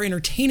 You are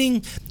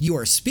entertaining, you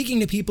are speaking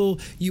to people,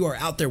 you are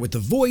out there with the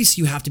voice,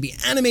 you have to be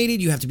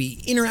animated, you have to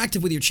be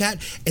interactive with your chat,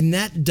 and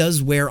that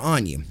does wear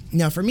on you.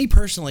 Now, for me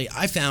personally,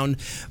 I found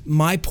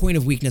my point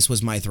of weakness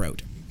was my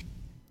throat.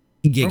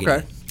 Giggity.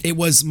 Okay. It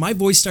was, my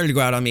voice started to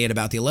go out on me at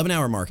about the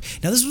 11-hour mark.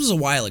 Now, this was a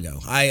while ago.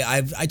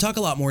 I talk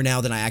a lot more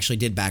now than I actually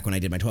did back when I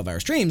did my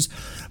 12-hour streams,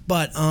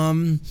 but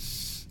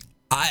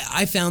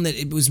I found that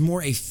it was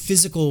more a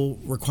physical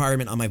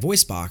requirement on my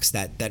voice box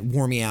that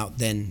wore me out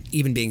than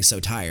even being so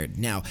tired.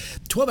 Now,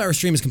 12-hour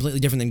stream is completely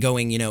different than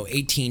going,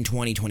 18,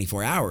 20,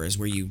 24 hours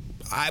where you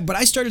but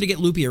I started to get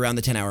loopy around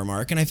the 10-hour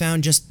mark, and I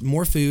found just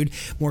more food,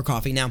 more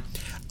coffee. Now,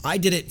 I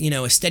did it,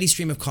 a steady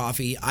stream of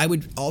coffee. I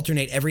would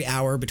alternate every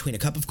hour between a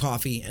cup of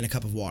coffee and a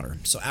cup of water.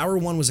 So hour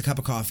 1 was a cup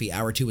of coffee,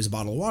 hour 2 was a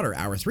bottle of water,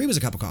 hour 3 was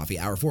a cup of coffee,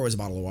 hour 4 was a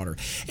bottle of water.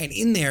 And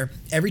in there,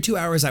 every 2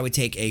 hours I would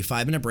take a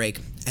 5-minute break,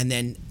 and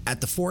then at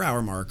the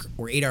 4-hour mark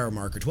or 8-hour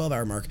mark or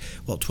 12-hour mark,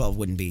 well, 12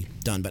 wouldn't be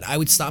done, but I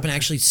would stop and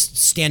actually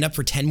stand up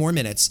for 10 more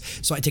minutes.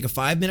 So I'd take a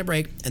 5-minute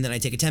break, and then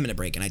I'd take a 10-minute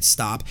break, and I'd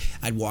stop,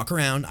 I'd walk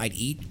around, I'd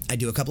eat, I'd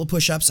do a couple of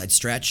push-ups, I'd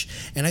stretch,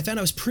 and I found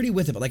I was pretty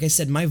with it. But like I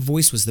said, my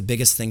voice was the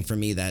biggest thing for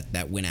me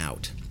that went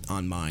out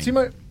on mine. See,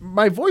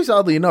 my voice,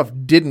 oddly enough,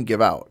 didn't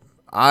give out.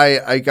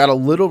 I got a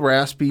little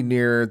raspy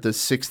near the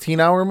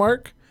 16-hour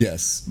mark.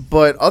 Yes.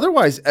 But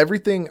otherwise, I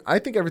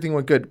think everything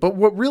went good. But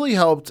what really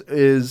helped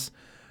is,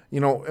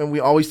 and we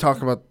always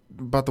talk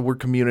about the word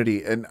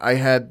community, and I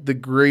had the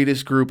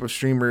greatest group of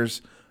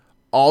streamers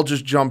all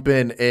just jump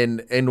in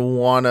and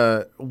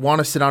wanna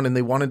sit down, and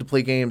they wanted to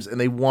play games, and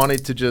they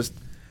wanted to just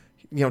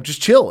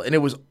chill, and it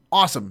was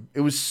awesome.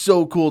 It was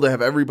so cool to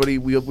have everybody.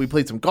 We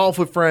played some golf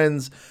with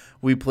friends.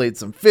 We played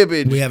some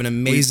Fibbage. We have an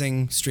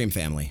amazing stream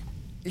family.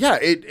 Yeah,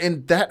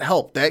 and that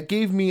helped. That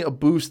gave me a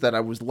boost that I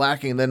was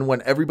lacking. And then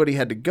when everybody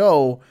had to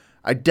go,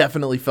 I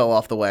definitely fell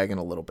off the wagon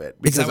a little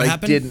bit because Is that what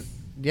happened? didn't.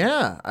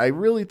 Yeah, I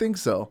really think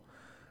so.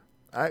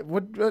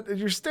 What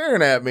you're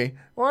staring at me?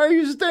 Why are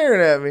you staring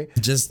at me?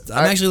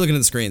 I'm actually looking at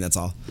the screen. That's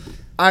all.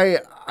 I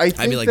think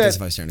I'd be like this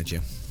if I was staring at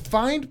you.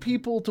 Find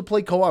people to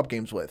play co-op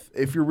games with.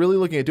 If you're really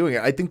looking at doing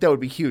it, I think that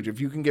would be huge.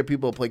 If you can get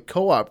people to play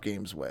co-op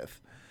games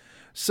with.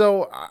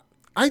 So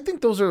I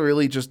think those are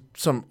really just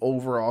some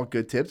overall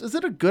good tips. Is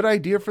it a good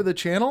idea for the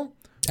channel?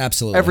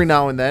 Absolutely. Every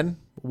now and then.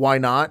 Why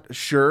not?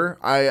 Sure.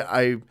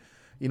 I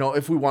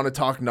if we want to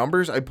talk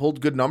numbers, I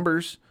pulled good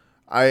numbers.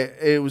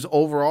 It was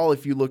overall,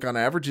 if you look on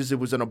averages, it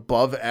was an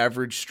above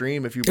average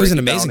stream. If you break it was an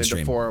it down amazing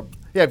into stream.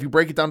 if you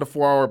break it down to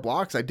 4-hour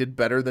blocks, I did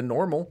better than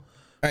normal. All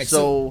right,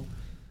 so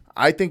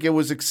I think it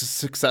was a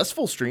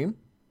successful stream.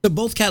 So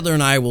both Cadler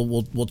and I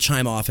will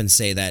chime off and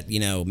say that,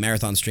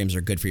 marathon streams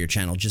are good for your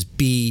channel. Just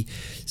be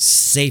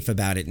safe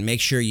about it and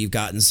make sure you've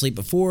gotten sleep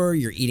before,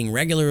 you're eating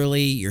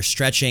regularly, you're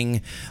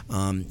stretching,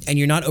 and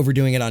you're not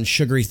overdoing it on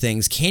sugary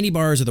things. Candy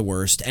bars are the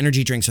worst.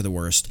 Energy drinks are the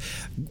worst.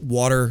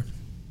 Water,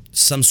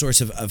 some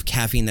source of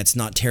caffeine that's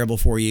not terrible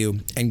for you,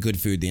 and good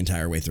food the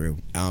entire way through.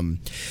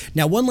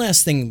 Now, one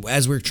last thing,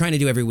 as we're trying to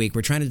do every week,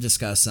 we're trying to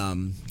discuss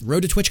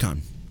Road to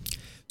TwitchCon.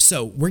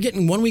 So we're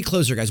getting 1 week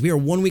closer, guys. We are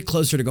 1 week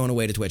closer to going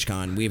away to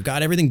TwitchCon. We've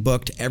got everything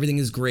booked. Everything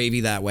is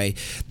gravy that way.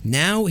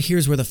 Now,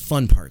 here's where the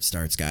fun part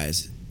starts,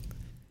 guys.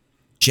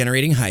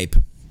 Generating hype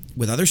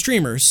with other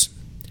streamers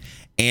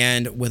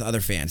and with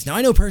other fans. Now,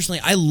 I know personally,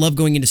 I love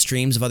going into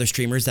streams of other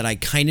streamers that I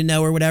kind of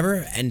know or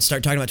whatever and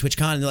start talking about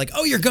TwitchCon, and they're like,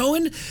 oh, you're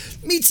going?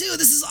 Me too.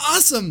 This is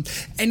awesome.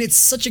 And it's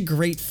such a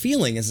great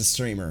feeling as a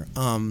streamer.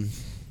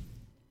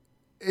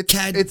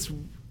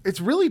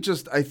 It's really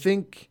just, I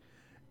think...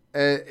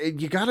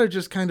 you gotta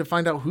just kind of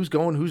find out who's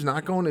going, who's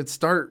not going, and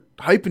start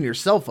hyping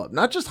yourself up.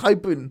 Not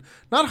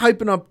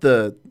hyping up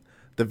the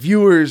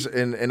viewers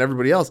and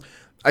everybody else.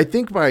 I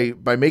think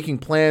by making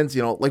plans,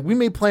 like we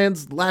made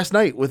plans last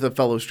night with a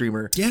fellow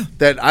streamer,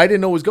 that I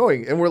didn't know was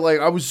going, and we're like,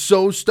 I was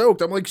so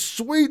stoked. I'm like,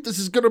 sweet, this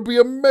is gonna be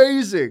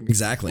amazing.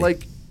 Exactly.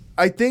 Like,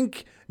 I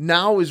think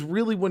now is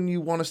really when you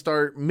want to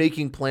start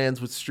making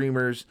plans with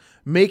streamers,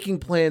 making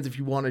plans if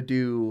you want to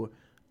do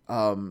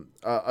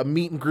a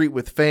meet and greet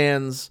with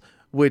fans.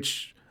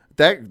 Which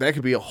that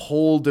could be a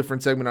whole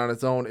different segment on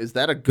its own. Is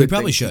that a good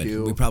thing to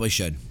do? We probably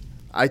should.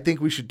 I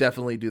think we should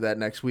definitely do that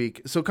next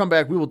week. So come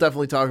back. We will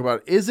definitely talk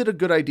about, is it a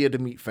good idea to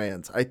meet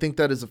fans? I think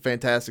that is a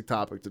fantastic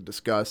topic to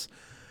discuss.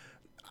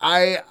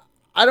 I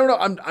don't know.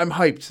 I'm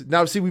hyped.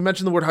 Now, see, we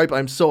mentioned the word hype.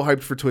 I'm so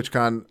hyped for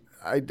TwitchCon.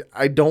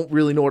 I don't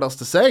really know what else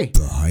to say.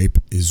 The hype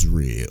is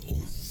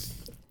real.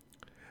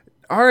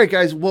 All right,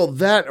 guys. Well,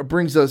 that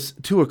brings us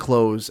to a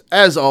close.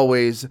 As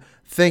always,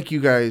 thank you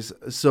guys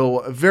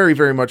so very,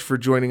 very much for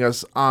joining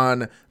us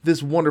on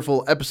this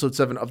wonderful episode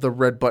 7 of the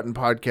Red Button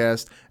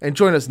Podcast. And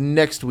join us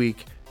next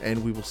week,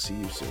 and we will see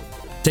you soon.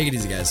 Take it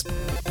easy, guys.